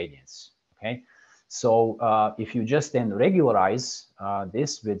different gradients. Okay, so if you just then regularize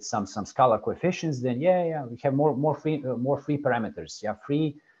this with some scalar coefficients, then yeah, we have more free parameters. Yeah,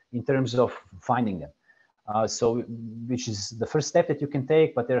 free in terms of finding them. So which is the first step that you can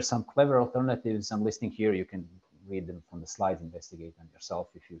take, but there are some clever alternatives I'm listing here. You can read them from the slides, investigate them yourself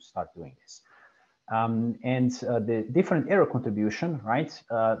if you start doing this. The different error contribution, right,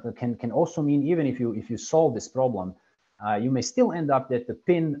 can also mean even if you solve this problem, you may still end up that the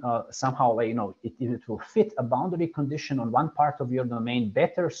PIN somehow, you know, it will fit a boundary condition on one part of your domain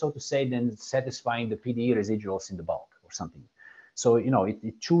better, so to say, than satisfying the PDE residuals in the bulk or something. So, you know,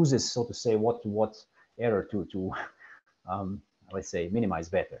 it chooses, so to say, what error to let's say, minimize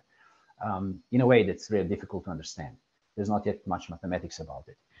better in a way that's really difficult to understand. There's not yet much mathematics about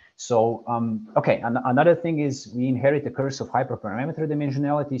it. So, okay, and another thing is we inherit the curse of hyperparameter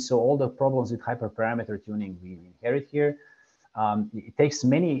dimensionality. So all the problems with hyperparameter tuning we inherit here. It takes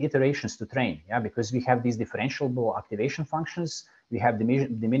many iterations to train, yeah, because we have these differentiable activation functions. We have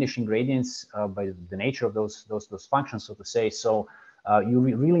diminishing gradients by the nature of those functions, so to say. So you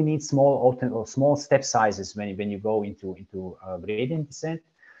really need small step sizes when you go into gradient descent.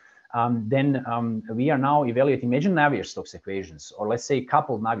 Then we are now evaluating, imagine Navier-Stokes equations, or let's say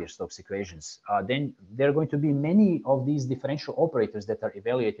coupled Navier-Stokes equations. Then there are going to be many of these differential operators that are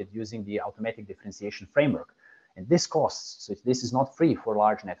evaluated using the automatic differentiation framework. And this costs, so this is not free for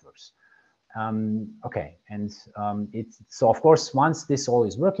large networks. Okay, and so of course, once this all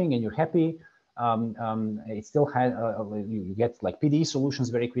is working and you're happy, it still has, you get like PDE solutions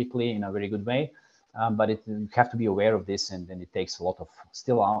very quickly in a very good way. But you have to be aware of this, and then it takes a lot of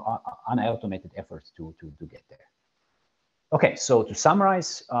still unautomated effort to get there. Okay, so to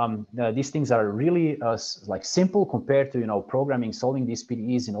summarize, these things are really like simple compared to programming, solving these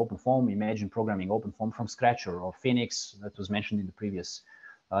PDEs in OpenFOAM. Imagine programming OpenFOAM from scratch, or Phoenix that was mentioned in the previous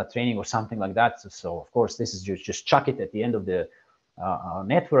training, or something like that. So of course, this is just chuck it at the end of the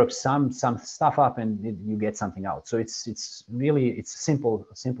network, some stuff up, and you get something out. So it's really a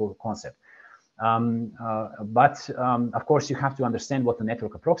simple concept. But of course, you have to understand what the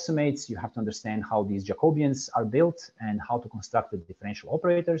network approximates. You have to understand how these Jacobians are built and how to construct the differential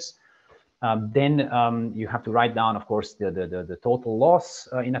operators. Then you have to write down, of course, the total loss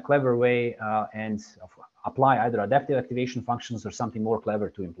in a clever way, and apply either adaptive activation functions or something more clever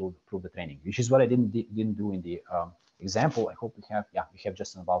to improve the training, which is what I didn't do in the example. I hope we have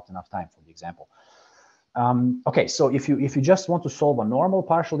just about enough time for the example. Okay, so if you just want to solve a normal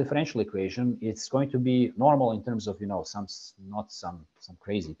partial differential equation, it's going to be normal in terms of not some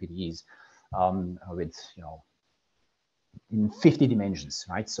crazy PDEs with in 50 dimensions,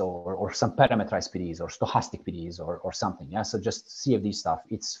 right? So or some parameterized PDEs or stochastic PDEs or something. Yeah, so just CFD stuff.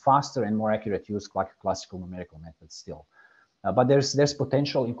 It's faster and more accurate to use classical numerical methods still. But there's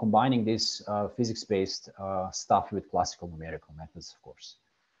potential in combining this physics-based stuff with classical numerical methods, of course.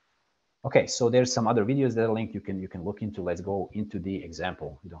 Okay, so there's some other videos that are linked you can look into. Let's go into the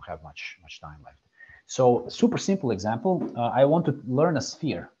example. We don't have much time left. So super simple example. I want to learn a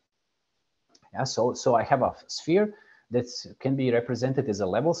sphere. Yeah, so I have a sphere that can be represented as a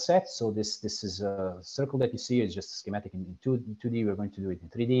level set. So this is a circle that you see is just schematic in 2D. We're going to do it in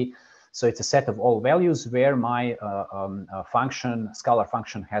 3D. So it's a set of all values where my scalar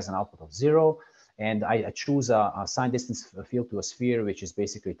function has an output of 0. And I choose a sign distance field to a sphere, which is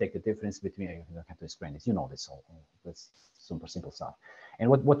basically take the difference between, I don't have to explain it, you know this all, that's super simple stuff. And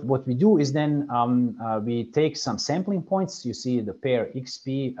what we do is then we take some sampling points. You see the pair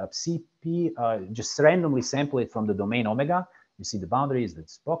XP, CP, just randomly sample it from the domain omega. You see the boundary is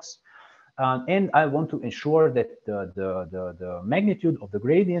this box. And I want to ensure that the magnitude of the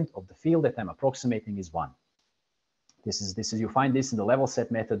gradient of the field that I'm approximating is 1. This is you find this in the level set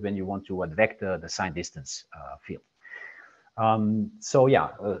method when you want to advect the sign distance field. So yeah,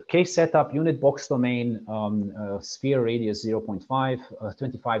 case setup, unit box domain, sphere radius 0.5,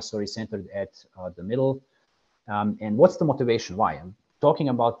 25, sorry, centered at the middle. And what's the motivation? Why? I'm talking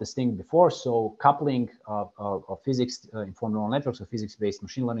about this thing before. So coupling of physics informed neural networks or physics-based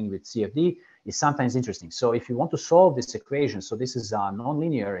machine learning with CFD is sometimes interesting. So if you want to solve this equation, so this is a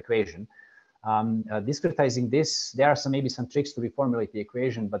nonlinear equation. Discretizing this, there are maybe some tricks to reformulate the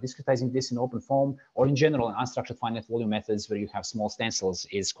equation, but discretizing this in OpenFOAM or in general in unstructured finite volume methods where you have small stencils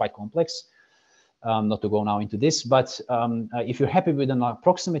is quite complex. Not to go now into this, but if you're happy with an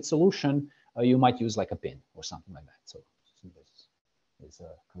approximate solution, you might use like a pin or something like that. So this is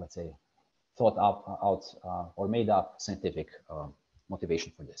let's say thought out or made up scientific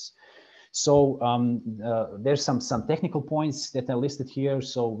motivation for this. So there's some technical points that are listed here.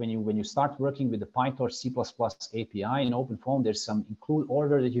 So when you start working with the PyTorch C API in OpenFOAM, there's some include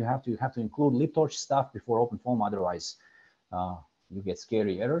order that you have to include libtorch stuff before OpenFOAM. Otherwise, you get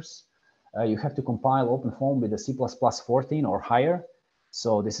scary errors. You have to compile OpenFOAM with the C++ 14 or higher.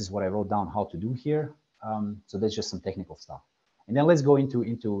 So this is what I wrote down how to do here. So that's just some technical stuff. And then let's go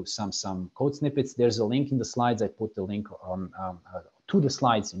into some code snippets. There's a link in the slides. I put the link to the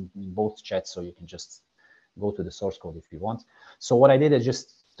slides in both chats, so you can just go to the source code if you want. So what I did, I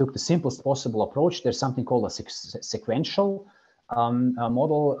just took the simplest possible approach. There's something called a sequential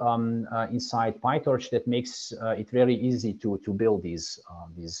model inside PyTorch that makes it very easy to build these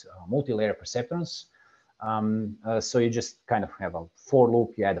multi-layer perceptrons. So you just kind of have a for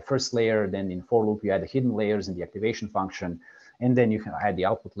loop. You add the first layer, then in for loop you add the hidden layers in the activation function, and then you can add the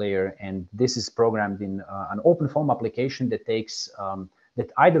output layer. And this is programmed in an OpenFOAM application that takes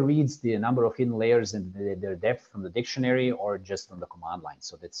that either reads the number of hidden layers and their depth from the dictionary or just from the command line.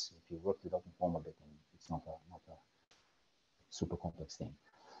 So that's, if you work with OpenFOAM a bit, it's not a super complex thing.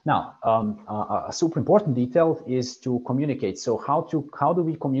 Now, a super important detail is to communicate. So how do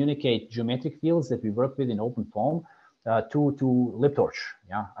we communicate geometric fields that we work with in OpenFOAM to libtorch?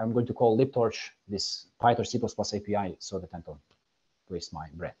 Yeah, I'm going to call libtorch this PyTorch C API so that I don't waste my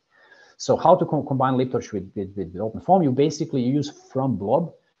breath. So how to combine libtorch with OpenFOAM? You basically use from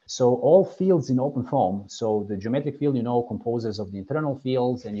blob. So all fields in OpenFOAM, so the geometric field, composes of the internal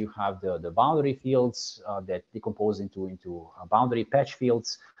fields, and you have the boundary fields that decompose into boundary patch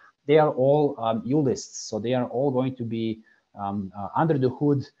fields. They are all ULists, so they are all going to be under the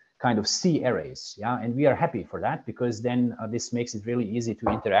hood kind of C arrays, yeah, and we are happy for that because then this makes it really easy to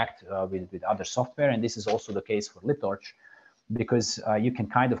interact with other software, and this is also the case for libtorch because you can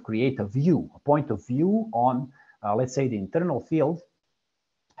kind of create a view, a point of view on let's say the internal field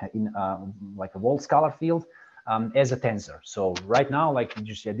in like a volt scalar field as a tensor. So right now, like I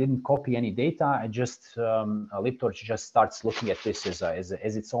didn't copy any data. I just libtorch just starts looking at this as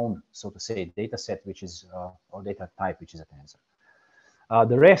its own, so to say, data set, which is or data type, which is a tensor.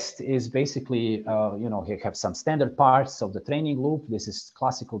 The rest is basically, you know, you have some standard parts of the training loop. This is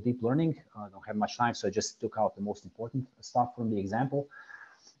classical deep learning. I don't have much time, so I just took out the most important stuff from the example.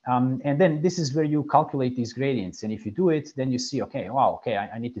 And then this is where you calculate these gradients. And if you do it, then you see, okay, wow, okay,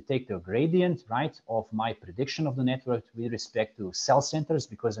 I need to take the gradient, right, of my prediction of the network with respect to cell centers,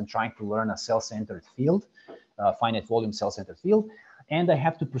 because I'm trying to learn a cell-centered field, finite volume cell-centered field. And I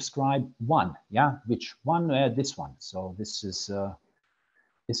have to prescribe one, yeah, which one? This one. So this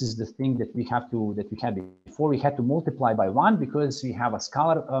is the thing that we had before. We had to multiply by 1 because we have a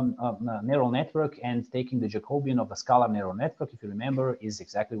scalar neural network, and taking the Jacobian of a scalar neural network, if you remember, is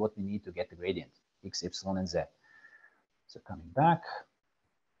exactly what we need to get the gradient, x, y, and z. So coming back.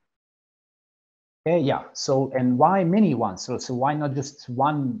 Okay, yeah, so, and why many ones? So why not just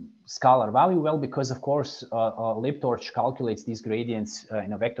one scalar value? Well, because of course, libtorch calculates these gradients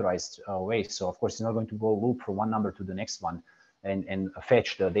in a vectorized way. So of course, it's not going to go loop from one number to the next one and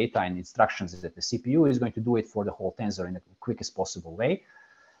fetch the data and instructions that the CPU is going to do it for the whole tensor in the quickest possible way.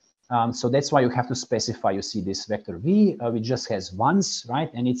 So that's why you have to specify, you see this vector v, which just has ones, right?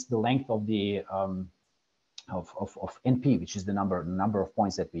 And it's the length of the of NP, which is the number of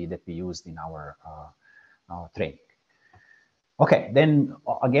points that we used in our training. Okay, then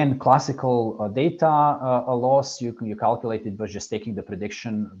again, classical data loss, you calculate it by just taking the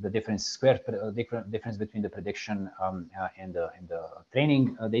prediction, the difference difference between the prediction and the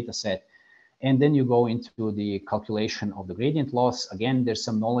training data set. And then you go into the calculation of the gradient loss. Again, there's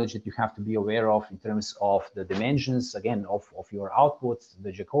some knowledge that you have to be aware of in terms of the dimensions, again, of your output,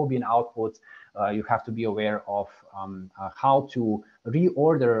 the Jacobian output. You have to be aware of how to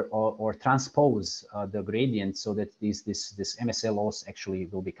reorder or transpose the gradient so that this MSA loss actually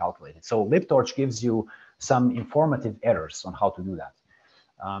will be calculated. So libtorch gives you some informative errors on how to do that.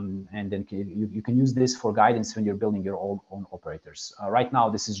 And then you can use this for guidance when you're building your own operators. Right now,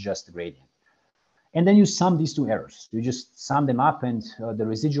 this is just the gradient. And then you sum these two errors. You just sum them up, and the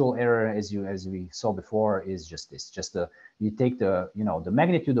residual error, as we saw before, is just this. You take the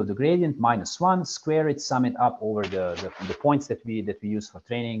magnitude of the gradient minus 1, square it, sum it up over the points that we use for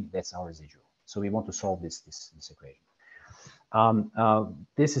training. That's our residual. So we want to solve this equation.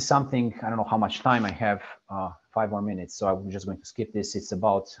 This is something, I don't know how much time I have. 5 more minutes, so I'm just going to skip this. It's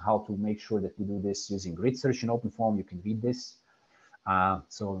about how to make sure that we do this using grid search in OpenFOAM. You can read this.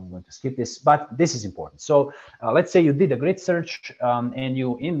 So I'm going to skip this, but this is important. So let's say you did a grid search, and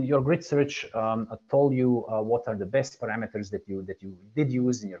you, in your grid search, told you what are the best parameters that you did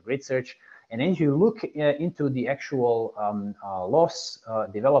use in your grid search. And then you look into the actual loss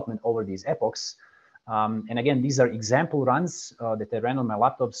development over these epochs. And again, these are example runs that I ran on my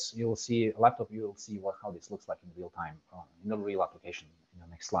laptops. You'll see how this looks like in real time, in the real application in the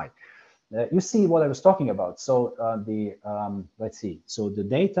next slide. You see what I was talking about. So let's see. So the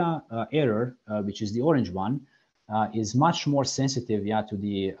data error, which is the orange one, is much more sensitive, to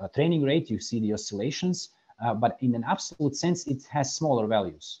the training rate. You see the oscillations, but in an absolute sense, it has smaller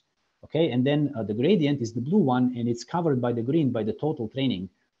values. Okay, and then the gradient is the blue one, and it's covered by the green by the total training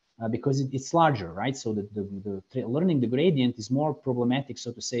because it's larger, right? So learning the gradient is more problematic,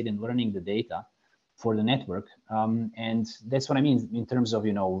 so to say, than learning the data for the network. And that's what I mean in terms of,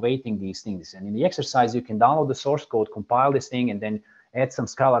 weighting these things. And in the exercise, you can download the source code, compile this thing, and then add some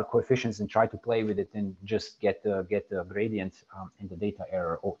scalar coefficients and try to play with it and just get the gradient and the data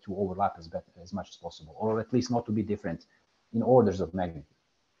error to overlap as much as possible, or at least not to be different in orders of magnitude.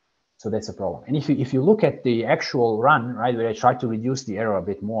 So that's a problem. And if you look at the actual run, right, where I try to reduce the error a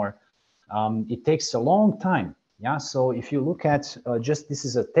bit more, it takes a long time. Yeah, so if you look at this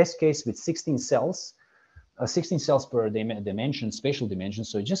is a test case with 16 cells, 16 cells per dimension, spatial dimension.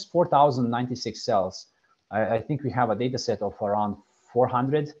 So just 4,096 cells. I think we have a data set of around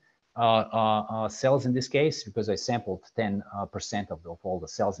 400 cells in this case, because I sampled 10% of all the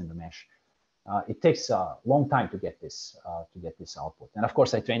cells in the mesh. It takes a long time to get this output. And of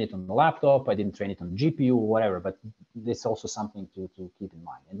course, I trained it on the laptop. I didn't train it on GPU or whatever, but it's also something to keep in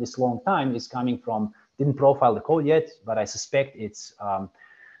mind. And this long time is coming from, didn't profile the code yet, but I suspect it's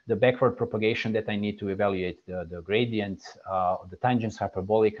the backward propagation that I need to evaluate the gradient, the tangents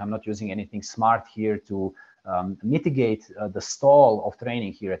hyperbolic. I'm not using anything smart here to mitigate the stall of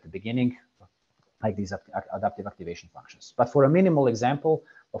training here at the beginning, like these adaptive activation functions. But for a minimal example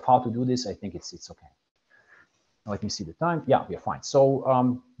of how to do this, I think it's okay. Let me see the time. Yeah, we're fine. So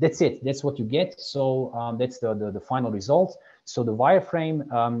that's it. That's what you get. So that's the final result. So the wireframe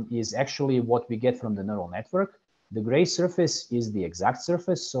is actually what we get from the neural network. The gray surface is the exact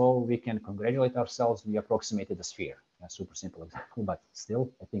surface. So we can congratulate ourselves. We approximated a sphere. A super simple example, but still,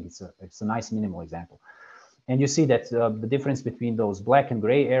 I think it's a nice minimal example. And you see that the difference between those black and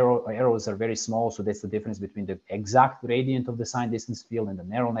gray arrows are very small. So that's the difference between the exact gradient of the sign distance field and the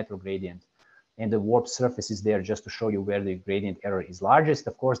neural network gradient. And the warped surface is there just to show you where the gradient error is largest.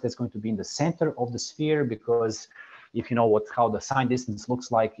 Of course, that's going to be in the center of the sphere, because if you know how the sign distance looks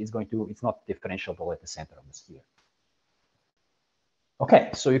like, it's not differentiable at the center of the sphere.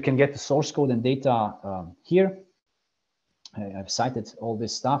 Okay, so you can get the source code and data here. I've cited all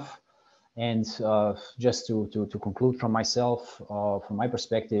this stuff. And just to conclude from myself, from my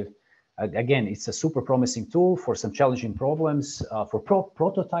perspective, again, it's a super promising tool for some challenging problems. For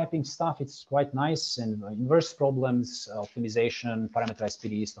prototyping stuff, it's quite nice, and inverse problems, optimization, parameterized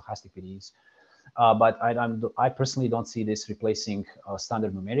PDEs, stochastic PDEs. But I personally don't see this replacing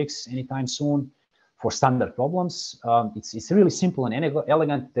standard numerics anytime soon. For standard problems, it's really simple and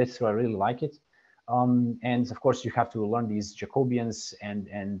elegant. That's why I really like it. And of course, you have to learn these Jacobians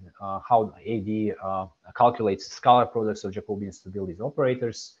and how AD calculates scalar products of Jacobians to build these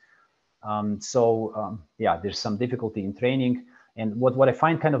operators. Yeah, there's some difficulty in training. And what I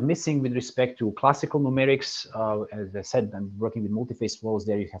find kind of missing with respect to classical numerics, as I said, I'm working with multi-phase flows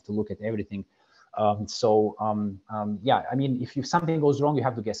there. You have to look at everything. Yeah, I mean, if something goes wrong, you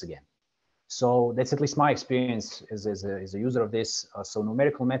have to guess again. So that's at least my experience as a user of this. So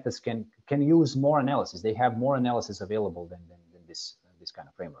numerical methods can use more analysis. They have more analysis available than this kind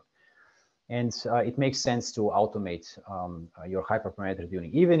of framework. And it makes sense to automate your hyperparameter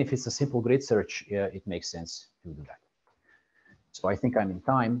tuning. Even if it's a simple grid search, it makes sense to do that. So I think I'm in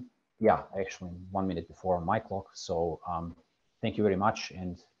time. Yeah, actually 1 minute before my clock. So thank you very much,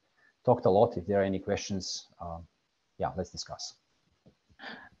 and talked a lot. If there are any questions, yeah, let's discuss.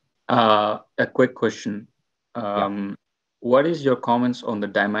 A quick question. What is your comments on the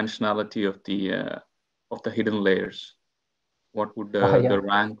dimensionality of the hidden layers? What would the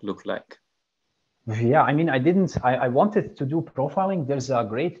rank look like? Yeah, I mean, I wanted to do profiling. There's a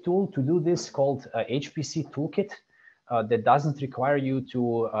great tool to do this called HPC Toolkit that doesn't require you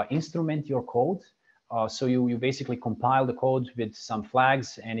to instrument your code. So you basically compile the code with some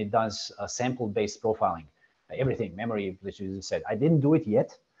flags, and it does sample-based profiling. Everything, memory, as you said. I didn't do it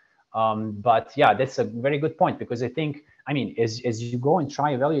yet. But yeah, that's a very good point, because I think, I mean, as you go and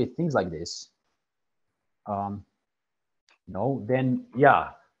try evaluate things like this, then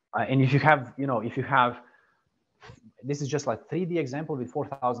yeah, and if you have, this is just like 3D example with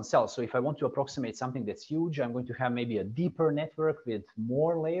 4,000 cells. So if I want to approximate something that's huge, I'm going to have maybe a deeper network with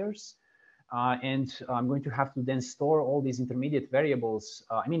more layers. And I'm going to have to then store all these intermediate variables.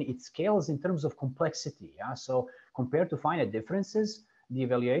 I mean, it scales in terms of complexity. Yeah? So compared to finite differences, the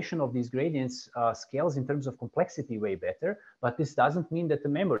evaluation of these gradients scales in terms of complexity way better, but this doesn't mean that the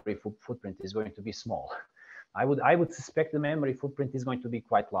memory footprint is going to be small. I would suspect the memory footprint is going to be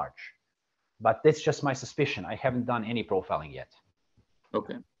quite large, but that's just my suspicion. I haven't done any profiling yet.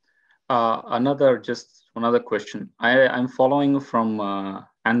 Okay. Just another question. I'm following from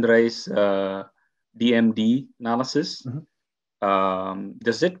Andrei's DMD analysis. Mm-hmm.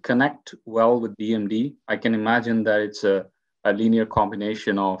 Does it connect well with DMD? I can imagine that it's a linear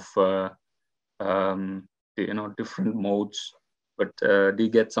combination of different modes, but do you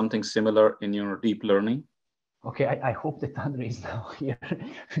get something similar in your deep learning? Okay, I hope that Andrei is now here,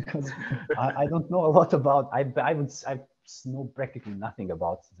 because I don't know a lot about. I know practically nothing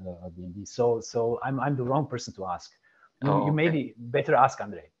about DMD, so I'm the wrong person to ask. You maybe better ask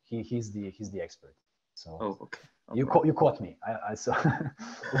Andrei. He's the expert. So okay. You caught me. So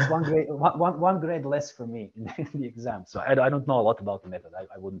it's one grade less for me in the exam. So I don't know a lot about the method.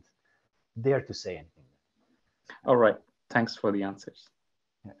 I wouldn't dare to say anything. All right. Thanks for the answers.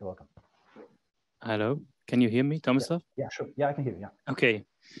 Yeah, you're welcome. Hello. Can you hear me, Tomislav? Yeah, sure. Yeah, I can hear you. Yeah. Okay.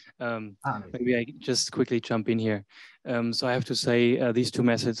 Maybe I just quickly jump in here. So I have to say these two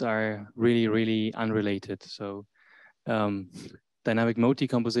methods are really, really unrelated. So dynamic mode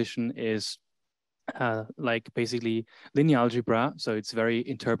decomposition is like basically linear algebra. So it's very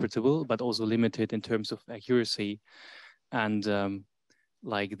interpretable, but also limited in terms of accuracy. And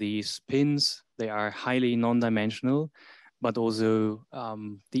like these spins, they are highly non-dimensional, but also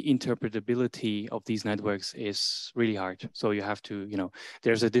the interpretability of these networks is really hard. So you have to,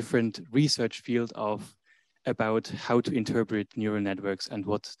 there's a different research field about how to interpret neural networks and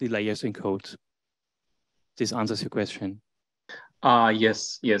what the layers encode. This answers your question.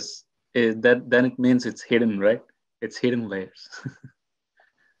 Yes. Then it means it's hidden, right? it's hidden layers.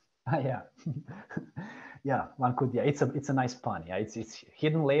 Yeah. Yeah, one could, yeah, it's a nice pun. Yeah, it's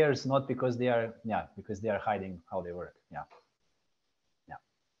hidden layers, not because they are, yeah, because they are hiding how they work. Yeah. Yeah.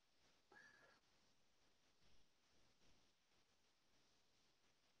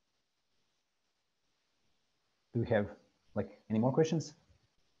 Do we have like any more questions?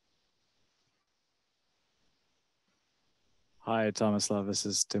 Hi, Tomislav. This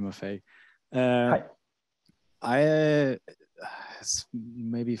is Timofey. Hi. It's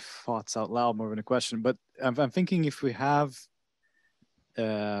maybe thoughts out loud more than a question, but I'm thinking if we have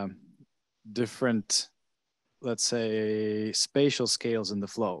different, let's say, spatial scales in the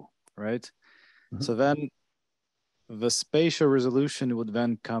flow, right? Mm-hmm. So then the spatial resolution would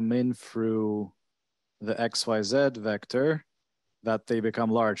then come in through the XYZ vector that they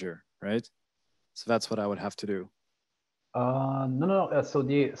become larger, right? So that's what I would have to do. No.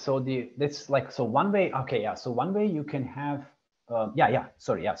 That's like, so one way, okay, yeah. So one way you can have,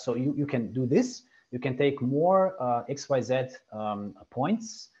 So you can do this. You can take more XYZ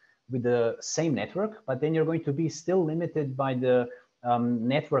points with the same network, but then you're going to be still limited by the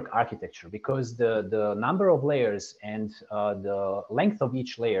network architecture, because the number of layers and the length of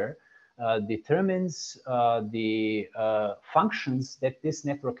each layer determines the functions that this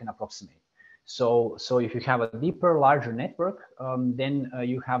network can approximate. So if you have a deeper, larger network, then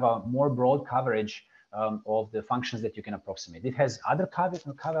you have a more broad coverage of the functions that you can approximate. It has other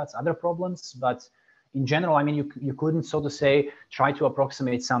caveats, other problems, but in general, I mean, you couldn't, so to say, try to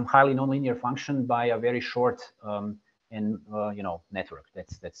approximate some highly nonlinear function by a very short network.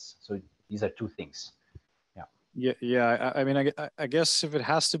 That's so these are two things. Yeah. I mean, I guess if it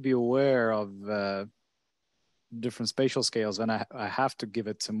has to be aware of different spatial scales, then I have to give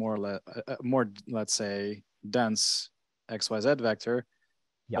it to more, let's say, dense XYZ vector.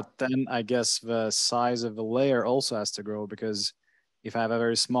 Yeah. But then I guess the size of the layer also has to grow, because if I have a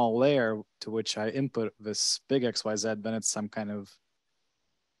very small layer to which I input this big XYZ, then it's some kind of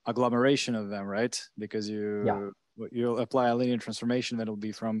agglomeration of them, right? Because you'll apply a linear transformation that will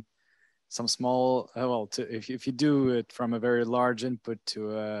be from some small, if you do it from a very large input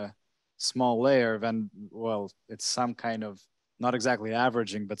to a small layer, then, well, it's some kind of, not exactly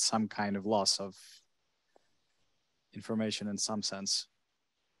averaging, but some kind of loss of information in some sense.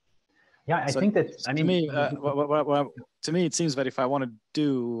 Yeah, I think that, I mean, to me, it seems that if I want to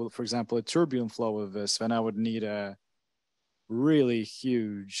do, for example, a turbulent flow of this, then I would need a really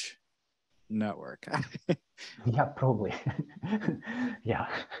huge network. Yeah, probably. Yeah,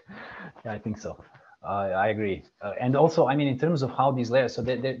 I think so. I agree. And also, I mean, in terms of how these layers, so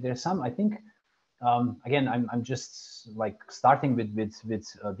there's some, I think, again, I'm just like starting with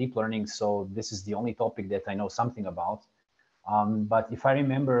deep learning. So this is the only topic that I know something about. But if I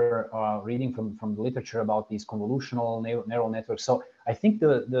remember reading from the literature about these convolutional neural networks, so I think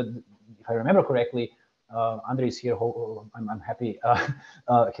if I remember correctly, Andre is here. I'm happy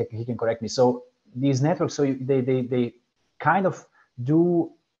he can correct me. So these networks, so they kind of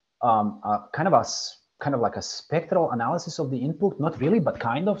do kind of like a spectral analysis of the input, not really, but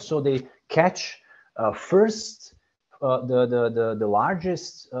kind of. So they catch first the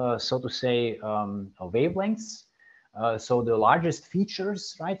largest, so to say, wavelengths. So the largest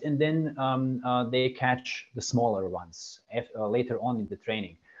features, right? And then they catch the smaller ones later on in the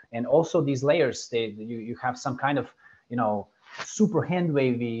training. And also these layers, you have some kind of, super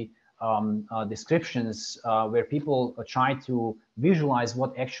hand-wavy descriptions where people try to visualize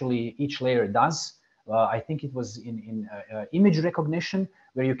what actually each layer does. I think it was in image recognition,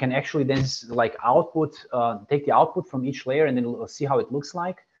 where you can actually then like take the output from each layer and then see how it looks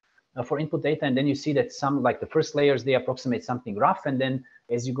like for input data. And then you see that some, like the first layers, they approximate something rough. And then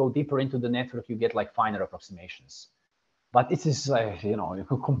as you go deeper into the network, you get like finer approximations. But it is,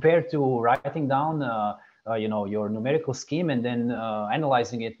 compared to writing down, your numerical scheme and then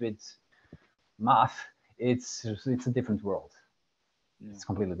analyzing it with math, it's a different world. Yeah. It's a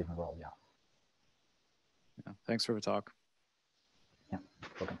completely different world, yeah. Thanks for the talk. Yeah,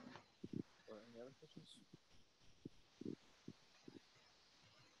 welcome. Any other questions?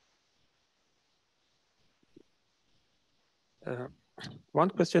 One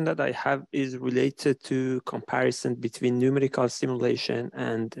question that I have is related to comparison between numerical simulation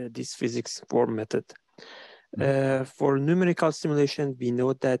and this physics-informed method. For numerical simulation, we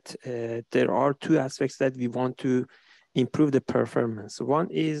know that there are two aspects that we want to improve the performance. One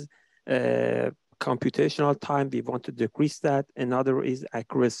is computational time, we want to decrease that. Another is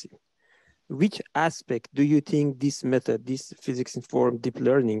accuracy. Which aspect do you think this method, this physics-informed deep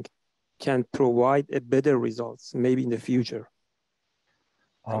learning, can provide a better results, maybe in the future?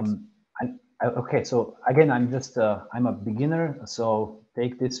 Okay, so again, I'm a beginner, so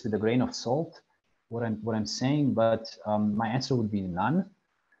take this with a grain of salt, what I'm saying, but my answer would be none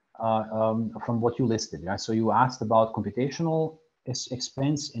from what you listed, right? So you asked about computational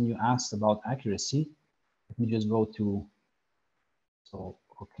expense and you asked about accuracy. Let me just go to, so,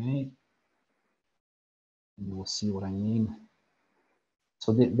 okay. You will see what I mean.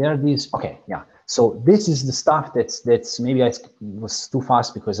 So there are these, okay, yeah. So this is the stuff that's maybe I was too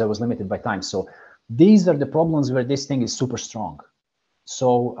fast because I was limited by time. So these are the problems where this thing is super strong.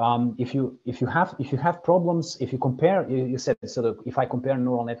 So if you have problems, if you compare, you said, so if I compare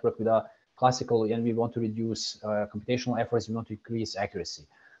neural network with a classical and we want to reduce computational efforts, we want to increase accuracy.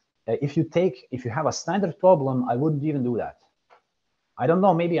 If you have a standard problem, I wouldn't even do that. I don't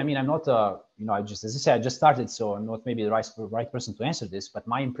know, maybe, I mean, I'm not, you know, as I said, I just started, so I'm not maybe the right person to answer this, but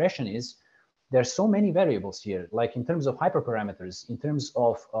my impression is there's so many variables here, like in terms of hyperparameters, in terms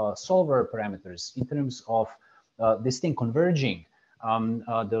of solver parameters, in terms of this thing converging,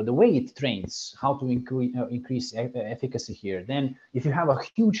 the way it trains, how to increase efficacy here. Then if you have a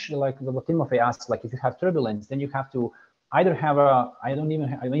huge, like what Timofey asked, like if you have turbulence, then you have to either have a,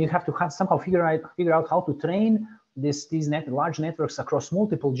 you have to somehow figure out how to train these large networks across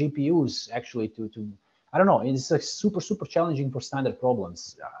multiple GPUs actually to I don't know, it's like super challenging for standard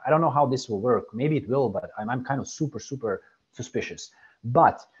problems. I don't know how this will work. Maybe it will, but I'm kind of super suspicious.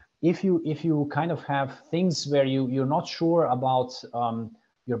 But if you kind of have things where you're not sure about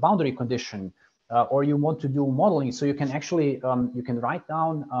your boundary condition or you want to do modeling, so you can actually you can write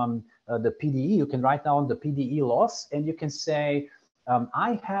down the PDE, you can write down the PDE loss, and you can say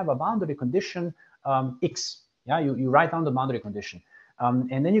I have a boundary condition X. Yeah, you write down the boundary condition.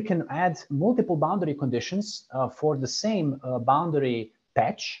 And then you can add multiple boundary conditions for the same boundary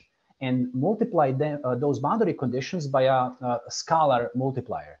patch and multiply those boundary conditions by a scalar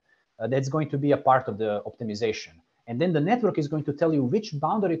multiplier. That's going to be a part of the optimization. And then the network is going to tell you which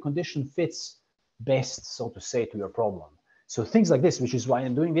boundary condition fits best, so to say, to your problem. So things like this, which is why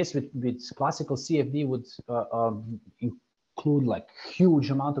I'm doing this with classical CFD would include like huge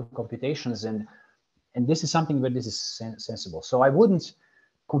amount of computations, and this is something where this is sensible. So I wouldn't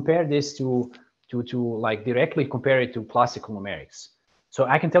compare this to like directly compare it to classical numerics. So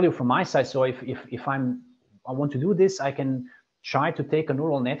I can tell you from my side, so if I want to do this, I can try to take a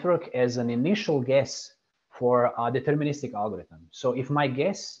neural network as an initial guess for a deterministic algorithm. So if my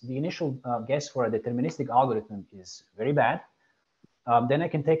guess, the initial guess for a deterministic algorithm is very bad, then I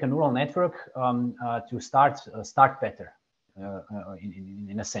can take a neural network to start better.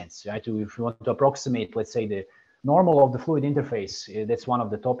 In a sense, right? If you want to approximate, let's say, the normal of the fluid interface, that's one of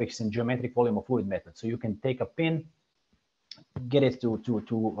the topics in geometric volume of fluid method. So you can take a pin, get it to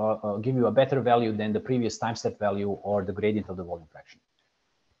give you a better value than the previous time step value or the gradient of the volume fraction.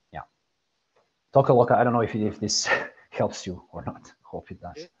 Yeah. Tokaloka, I don't know if this helps you or not. Hope it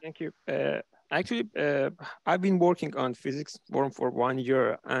does. Thank you. Actually, I've been working on physics form for 1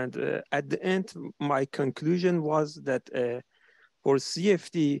 year, and at the end, my conclusion was that for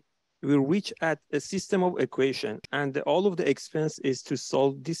CFD, we reach at a system of equation, and all of the expense is to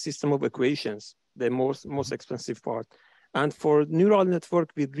solve this system of equations, the most expensive part. And for neural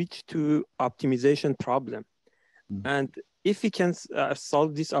network, we reach to optimization problem. And if we can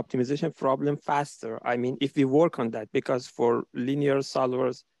solve this optimization problem faster, I mean, if we work on that, because for linear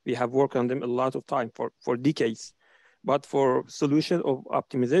solvers, we have worked on them a lot of time for decades. But for solution of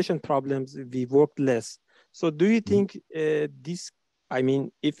optimization problems, we work less. So do you think this, I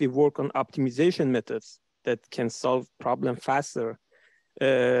mean, if we work on optimization methods that can solve problem faster,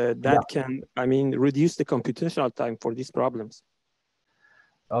 that can, I mean, reduce the computational time for these problems?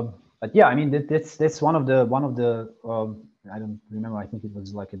 But yeah, I mean, that's one of the I don't remember, I think it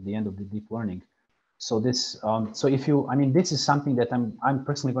was like at the end of the deep learning. So this, so if you, I mean, this is something that I'm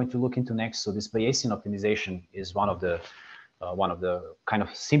personally going to look into next. So this Bayesian optimization is one of the kind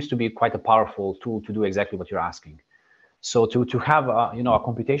of seems to be quite a powerful tool to do exactly what you're asking. So to have a, you know, a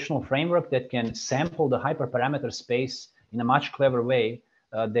computational framework that can sample the hyperparameter space in a much clever way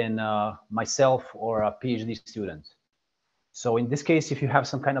than myself or a PhD student. So in this case, if you have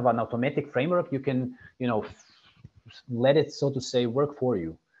some kind of an automatic framework, you can, you know, let it, so to say, work for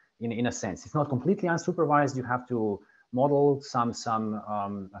you. In a sense, it's not completely unsupervised. You have to model some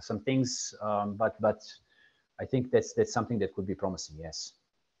things, but I think that's something that could be promising. Yes.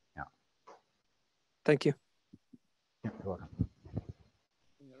 Yeah. Thank you. Yeah, you're welcome.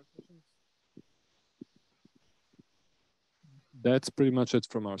 Any other questions? That's pretty much it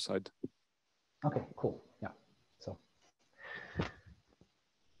from our side. Okay. Cool. Yeah. So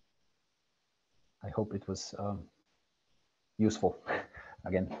I hope it was useful.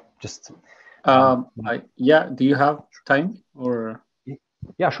 Again, just Yeah, do you have time or?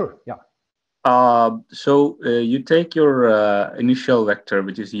 Yeah, sure, yeah. So you take your initial vector,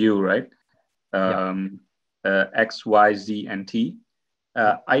 which is u, right? X, Y, Z, and T.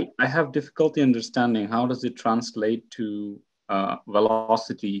 I have difficulty understanding how does it translate to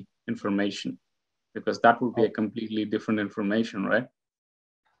velocity information, because that would be a completely different information, right?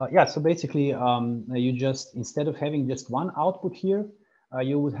 Yeah, so basically you just, instead of having just one output here,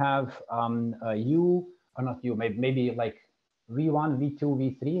 you would have u, or not u, maybe like v1, v2,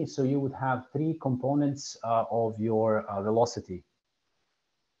 v3. So you would have three components of your velocity.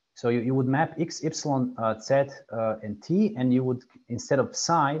 So you would map x, y, z, and t, and you would, instead of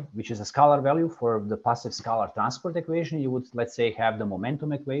psi, which is a scalar value for the passive scalar transport equation, you would, let's say, have the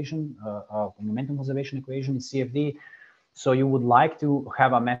momentum equation, momentum conservation equation in CFD. So you would like to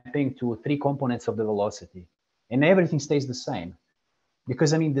have a mapping to three components of the velocity, and everything stays the same.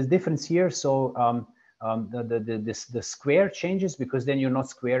 Because I mean, the difference here, so the square changes, because then you're not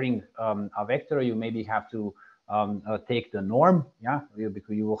squaring a vector. You maybe have to take the norm, yeah,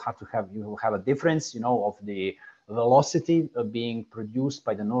 because you will have a difference, you know, of the velocity being produced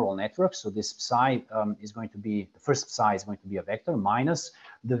by the neural network. So this psi is going to be, the first psi is going to be a vector minus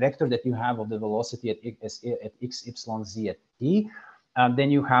the vector that you have of the velocity at x, y, z, at t. And then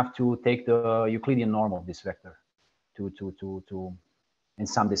you have to take the Euclidean norm of this vector to and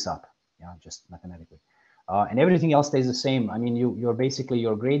sum this up, yeah, just mathematically. And everything else stays the same. I mean, you're basically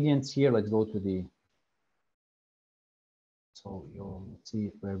your gradients here. Let's go to the, so you'll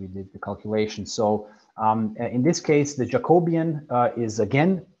see where we did the calculation. So in this case, the Jacobian is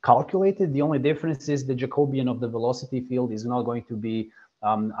again calculated. The only difference is the Jacobian of the velocity field is not going to be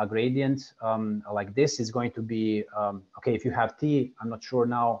a gradient like this. Is going to be, okay, if you have t, I'm not sure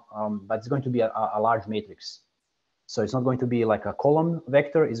now, but it's going to be a large matrix. So it's not going to be like a column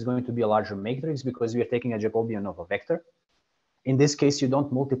vector. It's going to be a larger matrix because we are taking a Jacobian of a vector. In this case, you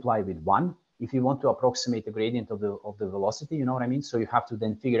don't multiply with 1 if you want to approximate the gradient of the velocity, you know what I mean? So you have to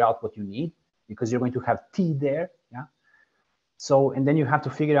then figure out what you need because you're going to have t there, yeah? So, and then you have to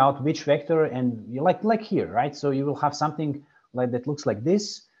figure out which vector, and you like here, right? So you will have something like that looks like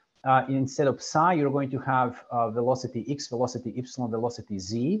this. Instead of psi, you're going to have velocity x, velocity y, velocity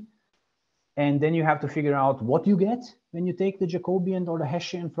z. And then you have to figure out what you get when you take the Jacobian or the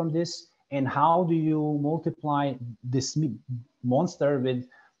Hessian from this, and how do you multiply this monster with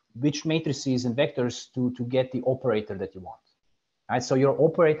which matrices and vectors to get the operator that you want. Right? So your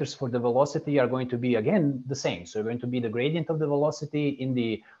operators for the velocity are going to be, again, the same. So you're going to be the gradient of the velocity in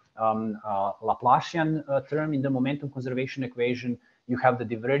the Laplacian term in the momentum conservation equation. You have the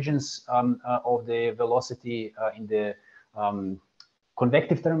divergence of the velocity in the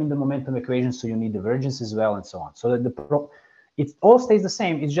convective term in the momentum equation, so you need divergence as well, and so on. So that it all stays the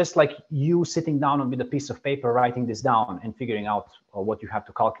same. It's just like you sitting down with a piece of paper, writing this down and figuring out what you have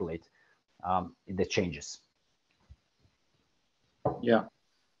to calculate that changes. Yeah,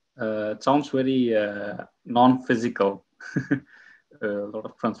 it sounds very non-physical, a lot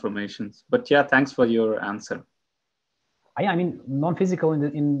of transformations. But yeah, thanks for your answer. I mean, non-physical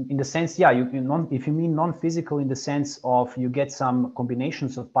in the sense, yeah, if you mean non-physical in the sense of you get some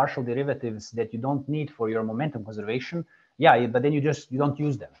combinations of partial derivatives that you don't need for your momentum conservation, yeah, but then you don't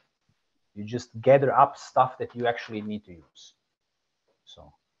use them. You just gather up stuff that you actually need to use.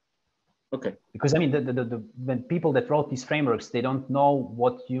 So, okay. Because I mean, when people that wrote these frameworks, they don't know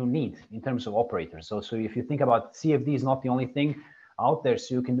what you need in terms of operators. So if you think about CFD is not the only thing out there,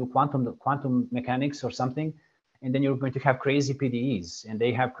 so you can do quantum mechanics or something. And then you're going to have crazy PDEs, and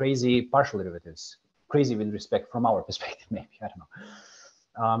they have crazy partial derivatives. Crazy with respect from our perspective, maybe, I don't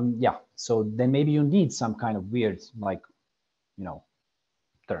know. Yeah, so then maybe you need some kind of weird, like, you know,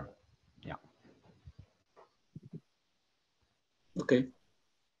 term. Yeah. Okay.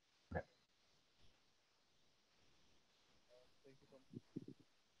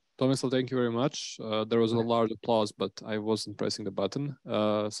 Tomislav, thank you very much. There was a large applause, but I wasn't pressing the button.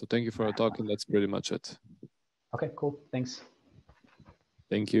 So thank you for your talk, and that's pretty much it. Okay, cool. Thanks.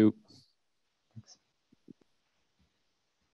 Thank you.